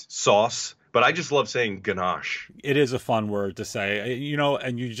chocolate sauce, but I just love saying ganache. It is a fun word to say, you know,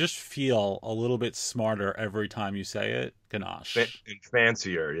 and you just feel a little bit smarter every time you say it. Ganache. And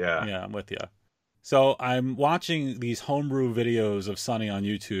fancier, yeah. Yeah, I'm with you. So I'm watching these homebrew videos of Sunny on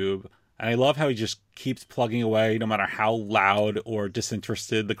YouTube, and I love how he just keeps plugging away no matter how loud or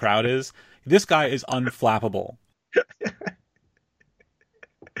disinterested the crowd is. This guy is unflappable.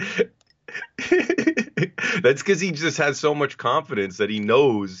 That's because he just has so much confidence that he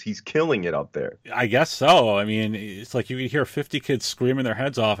knows he's killing it up there. I guess so. I mean, it's like you can hear 50 kids screaming their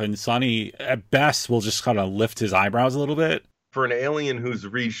heads off, and Sunny, at best, will just kind of lift his eyebrows a little bit. For an alien who's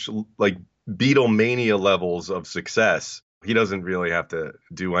reached, like, Beatlemania levels of success, he doesn't really have to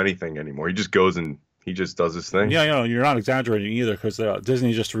do anything anymore. He just goes and he just does his thing. Yeah, you know, you're not exaggerating either, because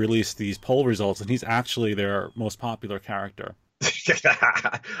Disney just released these poll results, and he's actually their most popular character.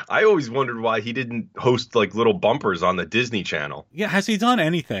 I always wondered why he didn't host like little bumpers on the Disney Channel. Yeah, has he done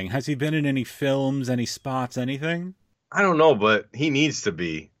anything? Has he been in any films, any spots, anything? I don't know, but he needs to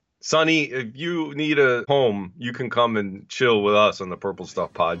be. Sunny, if you need a home, you can come and chill with us on the Purple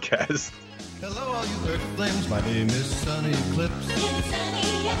Stuff podcast. Hello, all you Earth flames. My name is Sunny Eclipse.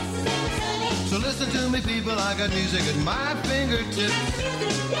 So listen to me, people. I got music at my fingertips.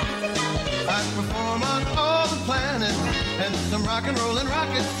 I perform on all the planets and some rock and roll and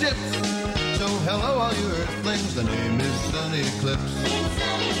rocket ships. So hello, all you Earth flames. The name is Sunny Eclipse. It's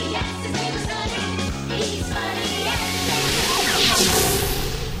Sunny, yes, his name is Sunny. He's funny,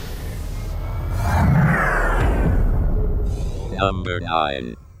 yes. Number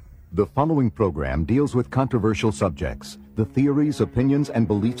 9. The following program deals with controversial subjects. The theories, opinions, and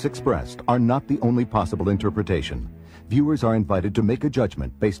beliefs expressed are not the only possible interpretation. Viewers are invited to make a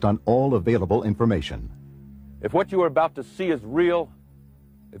judgment based on all available information. If what you are about to see is real,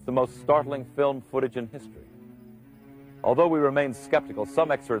 it's the most startling film footage in history. Although we remain skeptical,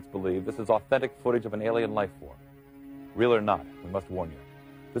 some experts believe this is authentic footage of an alien life form. Real or not, we must warn you.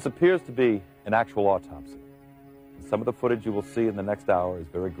 This appears to be an actual autopsy. And some of the footage you will see in the next hour is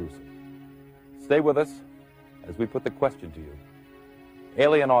very gruesome. Stay with us as we put the question to you.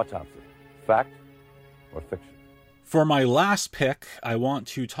 Alien autopsy, fact or fiction? For my last pick, I want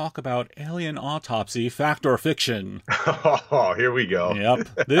to talk about Alien Autopsy, fact or fiction. Oh, here we go.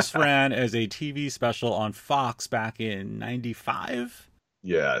 Yep. This ran as a TV special on Fox back in 95.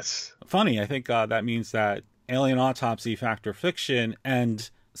 Yes. Funny, I think that means that Alien Autopsy, fact or fiction, and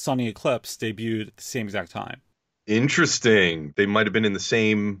Sunny Eclipse debuted at the same exact time. Interesting. They might have been in the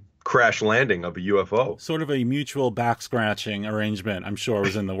same crash landing of a UFO. Sort of a mutual back-scratching arrangement, I'm sure,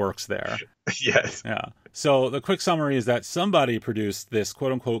 was in the works there. Yes. Yeah. So the quick summary is that somebody produced this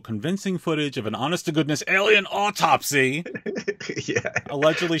quote-unquote convincing footage of an honest-to-goodness alien autopsy, yeah,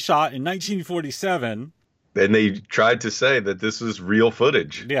 allegedly shot in 1947. And they tried to say that this was real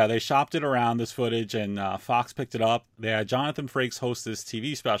footage. Yeah, they shopped it around, this footage, and Fox picked it up. They had Jonathan Frakes host this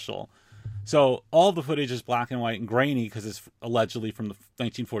TV special. So all the footage is black and white and grainy because it's allegedly from the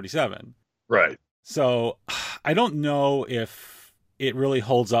 1947. Right. So I don't know if it really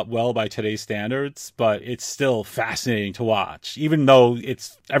holds up well by today's standards, but it's still fascinating to watch. Even though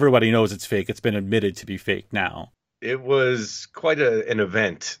everybody knows it's fake, it's been admitted to be fake now. It was quite an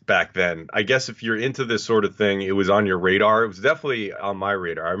event back then. I guess if you're into this sort of thing, it was on your radar. It was definitely on my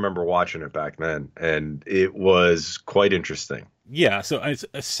radar. I remember watching it back then, and it was quite interesting. Yeah, so it's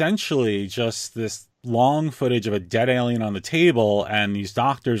essentially just this long footage of a dead alien on the table, and these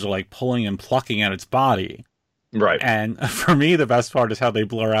doctors are like pulling and plucking at its body. Right. And for me, the best part is how they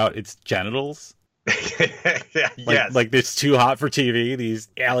blur out its genitals. Yes. Like it's too hot for TV, these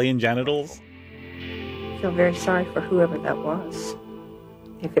alien genitals. I feel very sorry for whoever that was.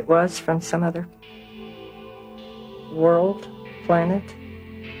 If it was from some other world, planet,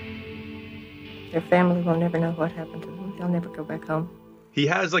 their family will never know what happened to them. They'll never go back home. He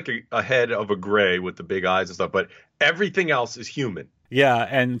has like a head of a gray with the big eyes and stuff, but everything else is human. Yeah,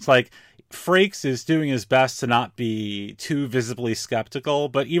 and it's like Frakes is doing his best to not be too visibly skeptical,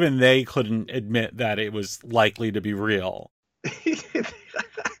 but even they couldn't admit that it was likely to be real.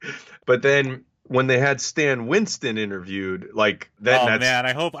 But then when they had Stan Winston interviewed, like then man,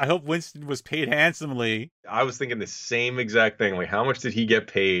 I hope Winston was paid handsomely. I was thinking the same exact thing. Like, how much did he get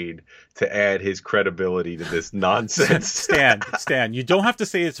paid to add his credibility to this nonsense? Stan, you don't have to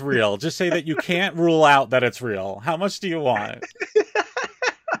say it's real. Just say that you can't rule out that it's real. How much do you want?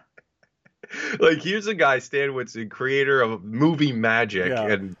 Like, here's a guy, Stan Winston, creator of movie magic,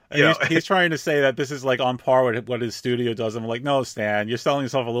 and he's trying to say that this is like on par with what his studio does. I'm like, no, Stan, you're selling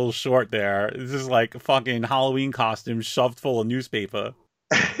yourself a little short there. This is like a fucking Halloween costume shoved full of newspaper.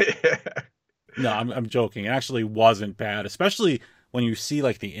 No, I'm joking. It actually wasn't bad, especially when you see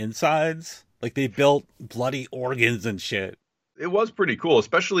like the insides. Like, they built bloody organs and shit. It was pretty cool,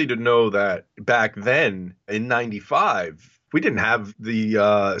 especially to know that back then in '95. We didn't have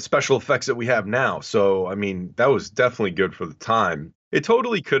the special effects that we have now. So, I mean, that was definitely good for the time. It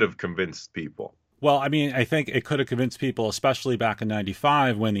totally could have convinced people. Well, I mean, I think it could have convinced people, especially back in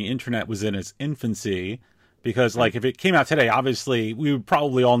 '95 when the internet was in its infancy. Because, like, if it came out today, obviously, we would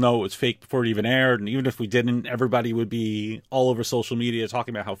probably all know it was fake before it even aired. And even if we didn't, everybody would be all over social media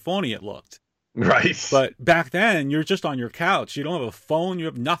talking about how phony it looked. Right. But back then, you're just on your couch. You don't have a phone. You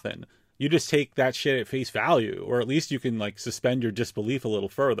have nothing. You just take that shit at face value, or at least you can like suspend your disbelief a little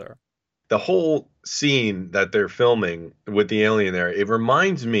further. The whole scene that they're filming with the alien there, it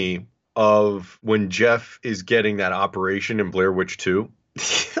reminds me of when Jeff is getting that operation in Blair Witch 2.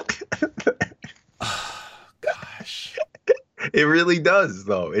 Gosh. It really does,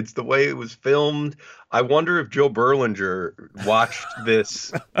 though. It's the way it was filmed. I wonder if Joe Berlinger watched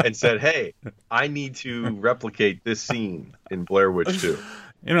this and said, hey, I need to replicate this scene in Blair Witch 2.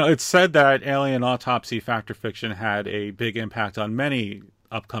 You know, it's said that Alien Autopsy Fact or Fiction had a big impact on many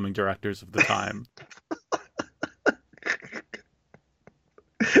upcoming directors of the time.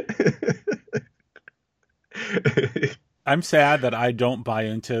 I'm sad that I don't buy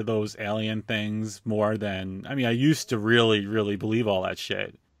into those alien things more than... I mean, I used to really, really believe all that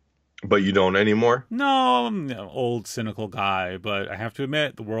shit. But you don't anymore? No, I'm an old, cynical guy, but I have to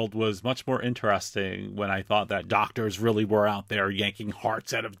admit, the world was much more interesting when I thought that doctors really were out there yanking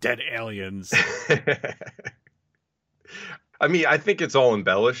hearts out of dead aliens. I mean, I think it's all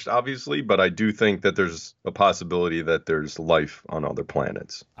embellished, obviously, but I do think that there's a possibility that there's life on other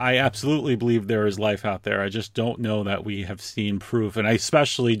planets. I absolutely believe there is life out there. I just don't know that we have seen proof, and I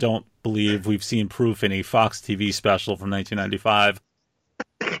especially don't believe we've seen proof in a Fox TV special from 1995.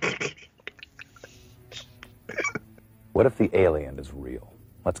 What if the alien is real?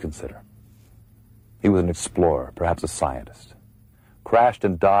 Let's consider. He was an explorer, perhaps a scientist. Crashed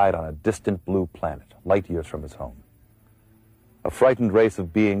and died on a distant blue planet, light years from his home. A frightened race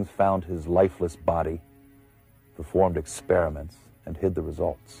of beings found his lifeless body, performed experiments, and hid the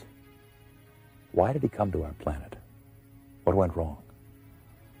results. Why did he come to our planet? What went wrong?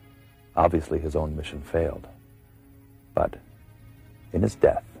 Obviously, his own mission failed. But in his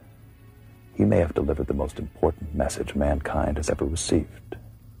death, he may have delivered the most important message mankind has ever received.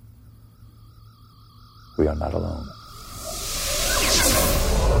 We are not alone.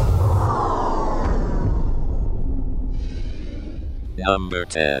 Number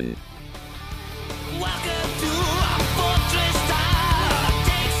 10.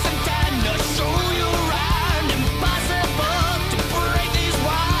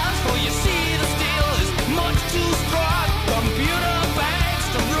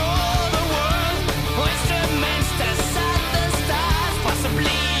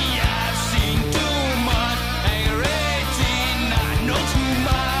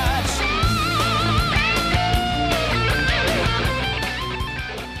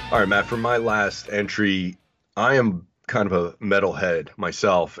 All right, Matt, for my last entry, I am kind of a metalhead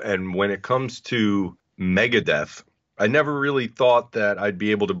myself. And when it comes to Megadeth, I never really thought that I'd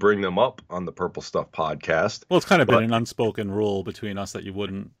be able to bring them up on the Purple Stuff podcast. Well, it's kind of been an unspoken rule between us that you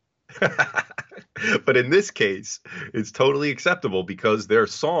wouldn't. But in this case, it's totally acceptable because their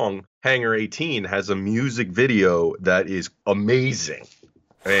song, Hangar 18, has a music video that is amazing.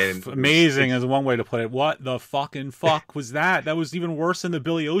 And amazing is one way to put it. What the fucking fuck was that? That was even worse than the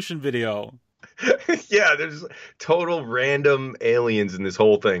Billy Ocean video. Yeah, there's total random aliens in this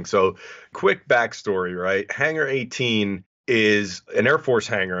whole thing. So quick backstory, right? Hangar 18 is an Air Force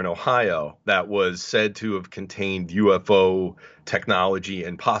hangar in Ohio that was said to have contained UFO technology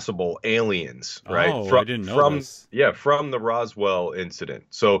and possible aliens, right? Oh, I didn't know this. Yeah, from the Roswell incident.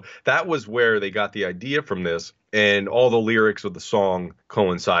 So that was where they got the idea from this, and all the lyrics of the song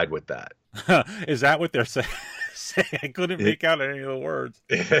coincide with that. Is that what they're say. I couldn't make out any of the words.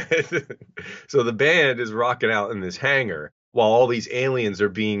 So the band is rocking out in this hangar while all these aliens are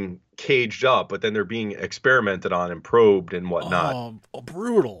being caged up, but then they're being experimented on and probed and whatnot. Oh,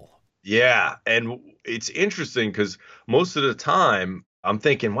 brutal. Yeah. And it's interesting because most of the time I'm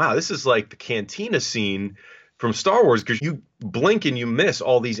thinking, wow, this is like the cantina scene from Star Wars, because you blink and you miss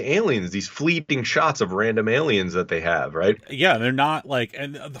all these aliens, these fleeting shots of random aliens that they have, right? Yeah, they're not like,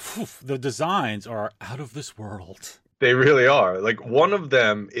 and the designs are out of this world. They really are. Like, one of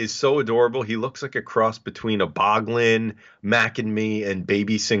them is so adorable. He looks like a cross between a Boglin, Mac and Me, and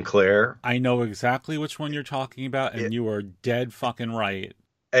Baby Sinclair. I know exactly which one you're talking about, and you are dead fucking right.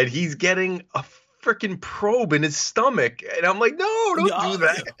 And he's getting a freaking probe in his stomach, and I'm like, no, don't do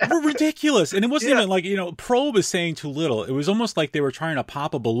that. Ridiculous. And it wasn't even like, probe is saying too little. It was almost like they were trying to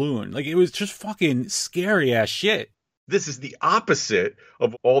pop a balloon. Like, it was just fucking scary ass shit. This is the opposite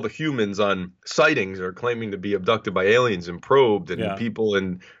of all the humans on sightings are claiming to be abducted by aliens and probed, and people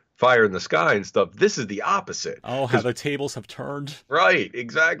in fire in the sky and stuff. This is the opposite. Oh, how the tables have turned. Right,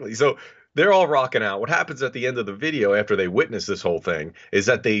 exactly. So they're all rocking out. What happens at the end of the video after they witness this whole thing is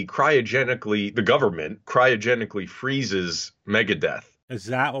that the government cryogenically freezes Megadeth. Is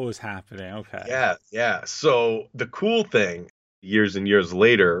that what was happening? Okay. Yeah. So the cool thing, years and years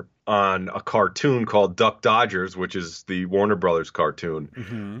later, on a cartoon called Duck Dodgers, which is the Warner Brothers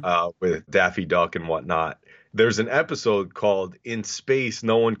cartoon with Daffy Duck and whatnot, there's an episode called In Space,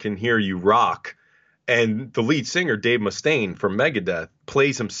 No One Can Hear You Rock. And the lead singer, Dave Mustaine from Megadeth,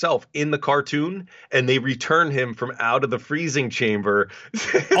 plays himself in the cartoon, and they return him from out of the freezing chamber.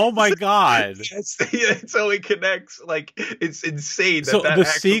 Oh my God. So it connects. Like, it's insane. So the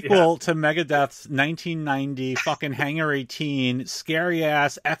sequel to Megadeth's 1990 fucking Hangar 18 scary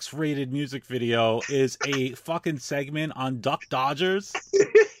ass X-rated music video is a fucking segment on Duck Dodgers.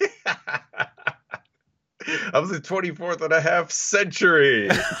 I was the 24th and a half century.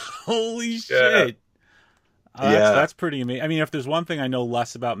 Holy shit. That's pretty amazing. I mean, if there's one thing I know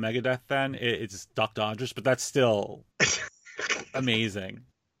less about Megadeth, then it's Duck Dodgers, but that's still amazing.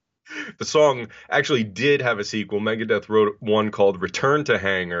 The song actually did have a sequel. Megadeth wrote one called Return to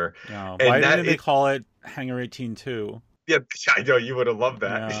Hangar. Oh, why didn't they call it Hangar 18 too? Yeah, I know, you would have loved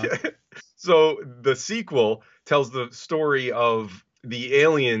that. Yeah. So the sequel tells the story of the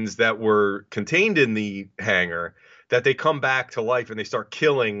aliens that were contained in the hangar, that they come back to life and they start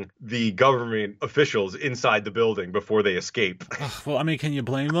killing the government officials inside the building before they escape. Well, I mean, can you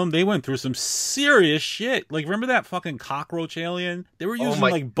blame them? They went through some serious shit. Like, remember that fucking cockroach alien? They were using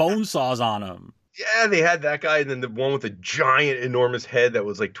like bone saws on him. Yeah, they had that guy, and then the one with the giant, enormous head that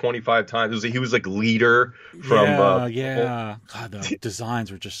was like 25 times. He was like leader from. God, the designs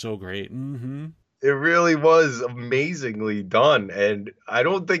were just so great. Mm-hmm. It really was amazingly done, and I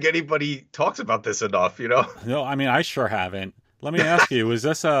don't think anybody talks about this enough, No, I mean, I sure haven't. Let me ask you, was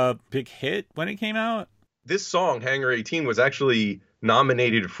this a big hit when it came out? This song, Hangar 18, was actually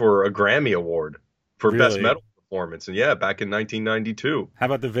nominated for a Grammy Award for Best Metal Performance, and back in 1992. How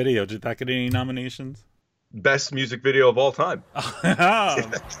about the video? Did that get any nominations? Best music video of all time.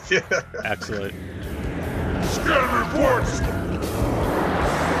 Excellent. Scan reports!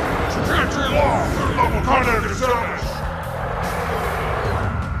 Entry law! Local contact established!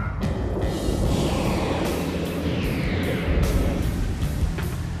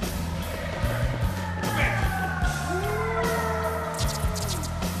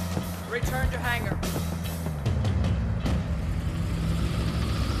 Return to hangar.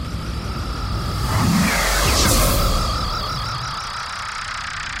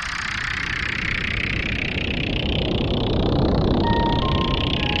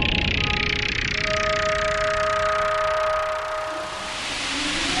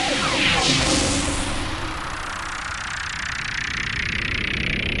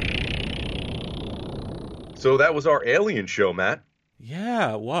 So that was our alien show, Matt.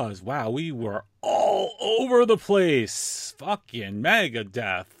 Yeah, it was. Wow, we were all over the place. Fucking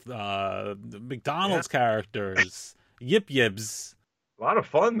Megadeth, McDonald's characters, Yip Yips. A lot of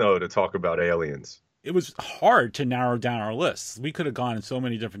fun, though, to talk about aliens. It was hard to narrow down our lists. We could have gone in so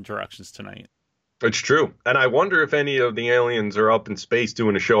many different directions tonight. It's true. And I wonder if any of the aliens are up in space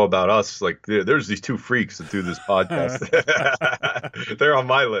doing a show about us. Like, there's these two freaks that do this podcast. They're on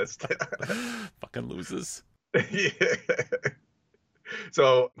my list. Fucking losers. Yeah.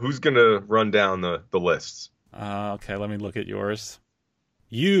 So who's going to run down the lists? Okay, let me look at yours.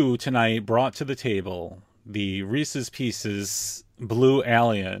 You tonight brought to the table the Reese's Pieces Blue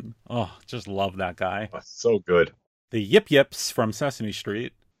Alien. Oh, just love that guy. Oh, so good. The Yip Yips from Sesame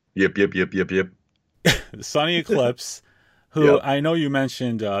Street. Yip, yip, yip, yip, yip. The Sunny Eclipse. who Yep. I know you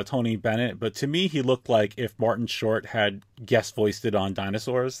mentioned Tony Bennett, but to me he looked like if Martin Short had guest voiced it on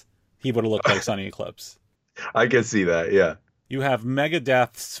Dinosaurs, he would have looked like Sonny Eclipse. I can see that, yeah. You have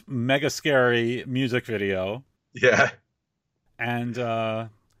Megadeth's Mega Scary music video. Yeah. And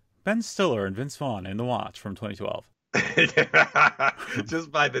Ben Stiller and Vince Vaughn in The Watch from 2012.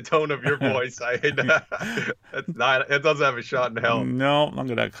 Just by the tone of your voice, it doesn't have a shot in hell. No, I'm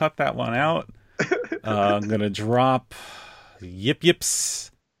going to cut that one out. I'm going to drop Yip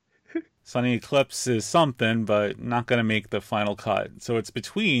Yips. Sonny Eclipse is something, but not going to make the final cut. So it's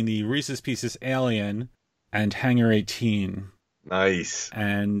between the Reese's Pieces Alien and Hangar 18. Nice.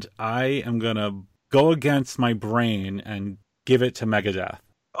 And I am going to go against my brain and give it to Megadeth.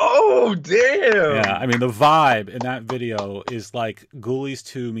 Oh, damn. Yeah, I mean, the vibe in that video is like Ghoulies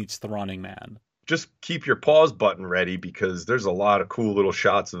 2 meets The Running Man. Just keep your pause button ready because there's a lot of cool little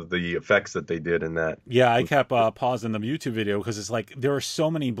shots of the effects that they did in that. Yeah, I kept pausing the YouTube video because it's like there are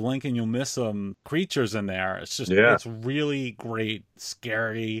so many blink and you'll miss them creatures in there. It's just, It's really great,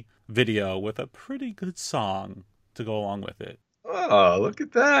 scary video with a pretty good song to go along with it. Oh, look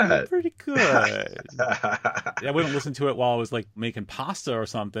at that. Pretty good. I wouldn't listen to it while I was like making pasta or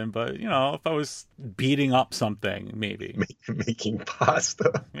something, but you know, if I was beating up something, maybe. Making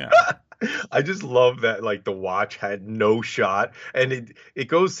pasta. Yeah. I just love that like the Watch had no shot, and it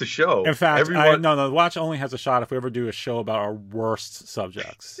goes to show. In fact, the Watch only has a shot if we ever do a show about our worst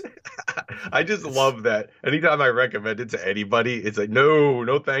subjects. I just love that. Anytime I recommend it to anybody, it's like,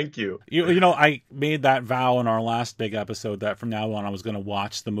 no, thank you. You know, I made that vow in our last big episode that from now on I was going to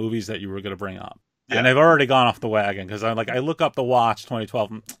watch the movies that you were going to bring up. Yeah. And I've already gone off the wagon because I look up The Watch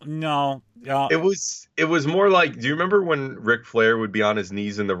 2012. No. Yeah. It was more like, do you remember when Ric Flair would be on his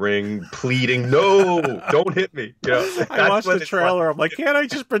knees in the ring pleading, no, don't hit me? You know, I watched the trailer. I'm like, can't I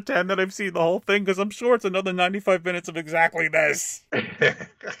just pretend that I've seen the whole thing? Because I'm sure it's another 95 minutes of exactly this.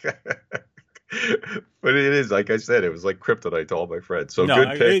 But it is, like I said, it was like kryptonite to all my friends. So no,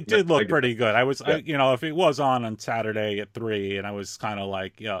 good pick. It did look pretty good. I was, if it was on Saturday at 3 and I was kind of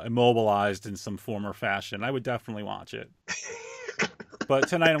like immobilized in some form or fashion, I would definitely watch it. But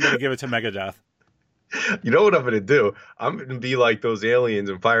tonight I'm going to give it to Megadeth. You know what I'm going to do? I'm going to be like those aliens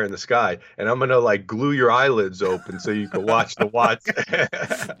in Fire in the Sky, and I'm going to like glue your eyelids open so you can watch The Watch.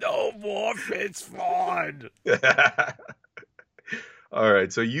 No more Fitz Vaughn. All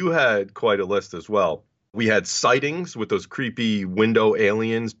right, so you had quite a list as well. We had Sightings with those creepy window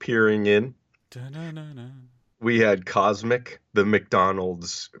aliens peering in. Da-na-na-na. We had Cosmic, the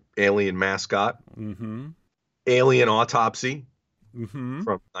McDonald's alien mascot. Mm-hmm. Alien Autopsy from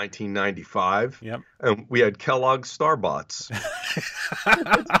 1995. Yep. And we had Kellogg's Starbots.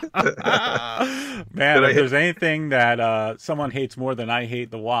 Man, if there's anything that someone hates more than I hate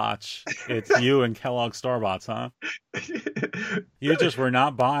The Watch, it's you and Kellogg's Starbots, huh? You just were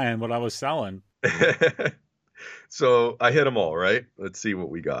not buying what I was selling. So I hit them all, right? Let's see what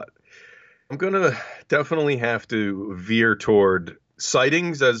we got. I'm going to definitely have to veer toward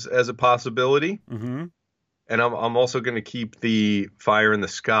Sightings as a possibility. Mm-hmm. And I'm also going to keep the Fire in the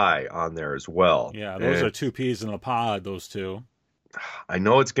Sky on there as well. Yeah, those are two peas in a pod, those two. I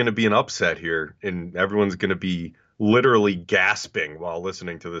know it's going to be an upset here, and everyone's going to be literally gasping while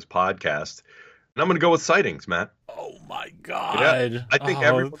listening to this podcast. And I'm going to go with Sightings, Matt. Oh, my God. Yeah, I think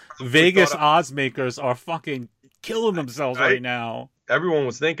everyone Vegas odds makers are fucking killing themselves right now. Everyone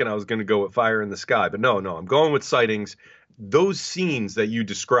was thinking I was going to go with Fire in the Sky, but no, I'm going with Sightings. Those scenes that you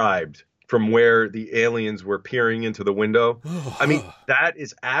described from where the aliens were peering into the window. I mean, that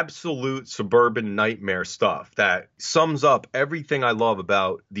is absolute suburban nightmare stuff that sums up everything I love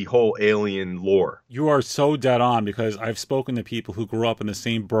about the whole alien lore. You are so dead on because I've spoken to people who grew up in the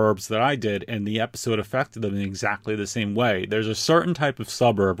same burbs that I did, and the episode affected them in exactly the same way. There's a certain type of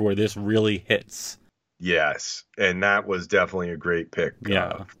suburb where this really hits. Yes, and that was definitely a great pick.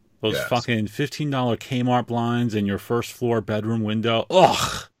 Yeah. Those fucking $15 Kmart blinds in your first floor bedroom window.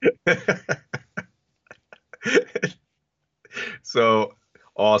 Ugh. So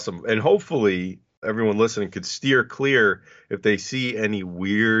awesome. And hopefully everyone listening could steer clear if they see any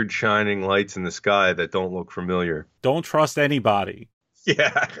weird shining lights in the sky that don't look familiar. Don't trust anybody.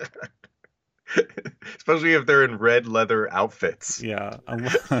 Yeah. Especially if they're in red leather outfits. Yeah.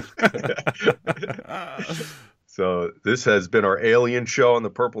 So this has been our alien show on the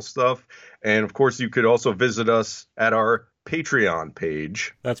Purple Stuff. And of course, you could also visit us at our Patreon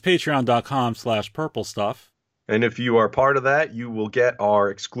page. That's patreon.com/purple stuff. And if you are part of that, you will get our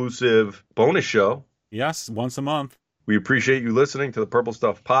exclusive bonus show. Yes, once a month. We appreciate you listening to the Purple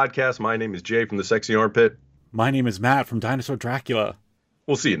Stuff podcast. My name is Jay from the Sexy Armpit. My name is Matt from Dinosaur Dracula.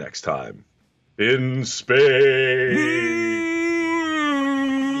 We'll see you next time. In space.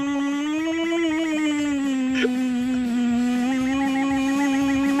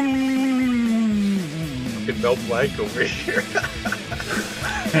 Mel Blanc over here.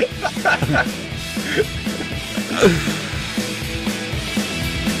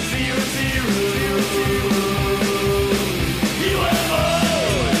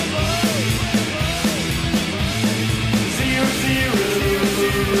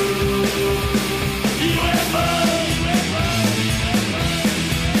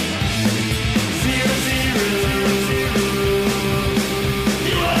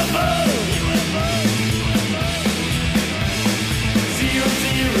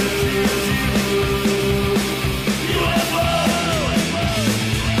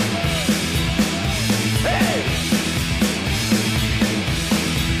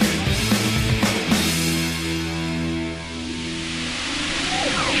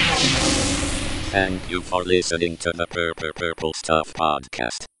 Thank you for listening to the Purple Stuff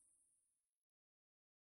Podcast.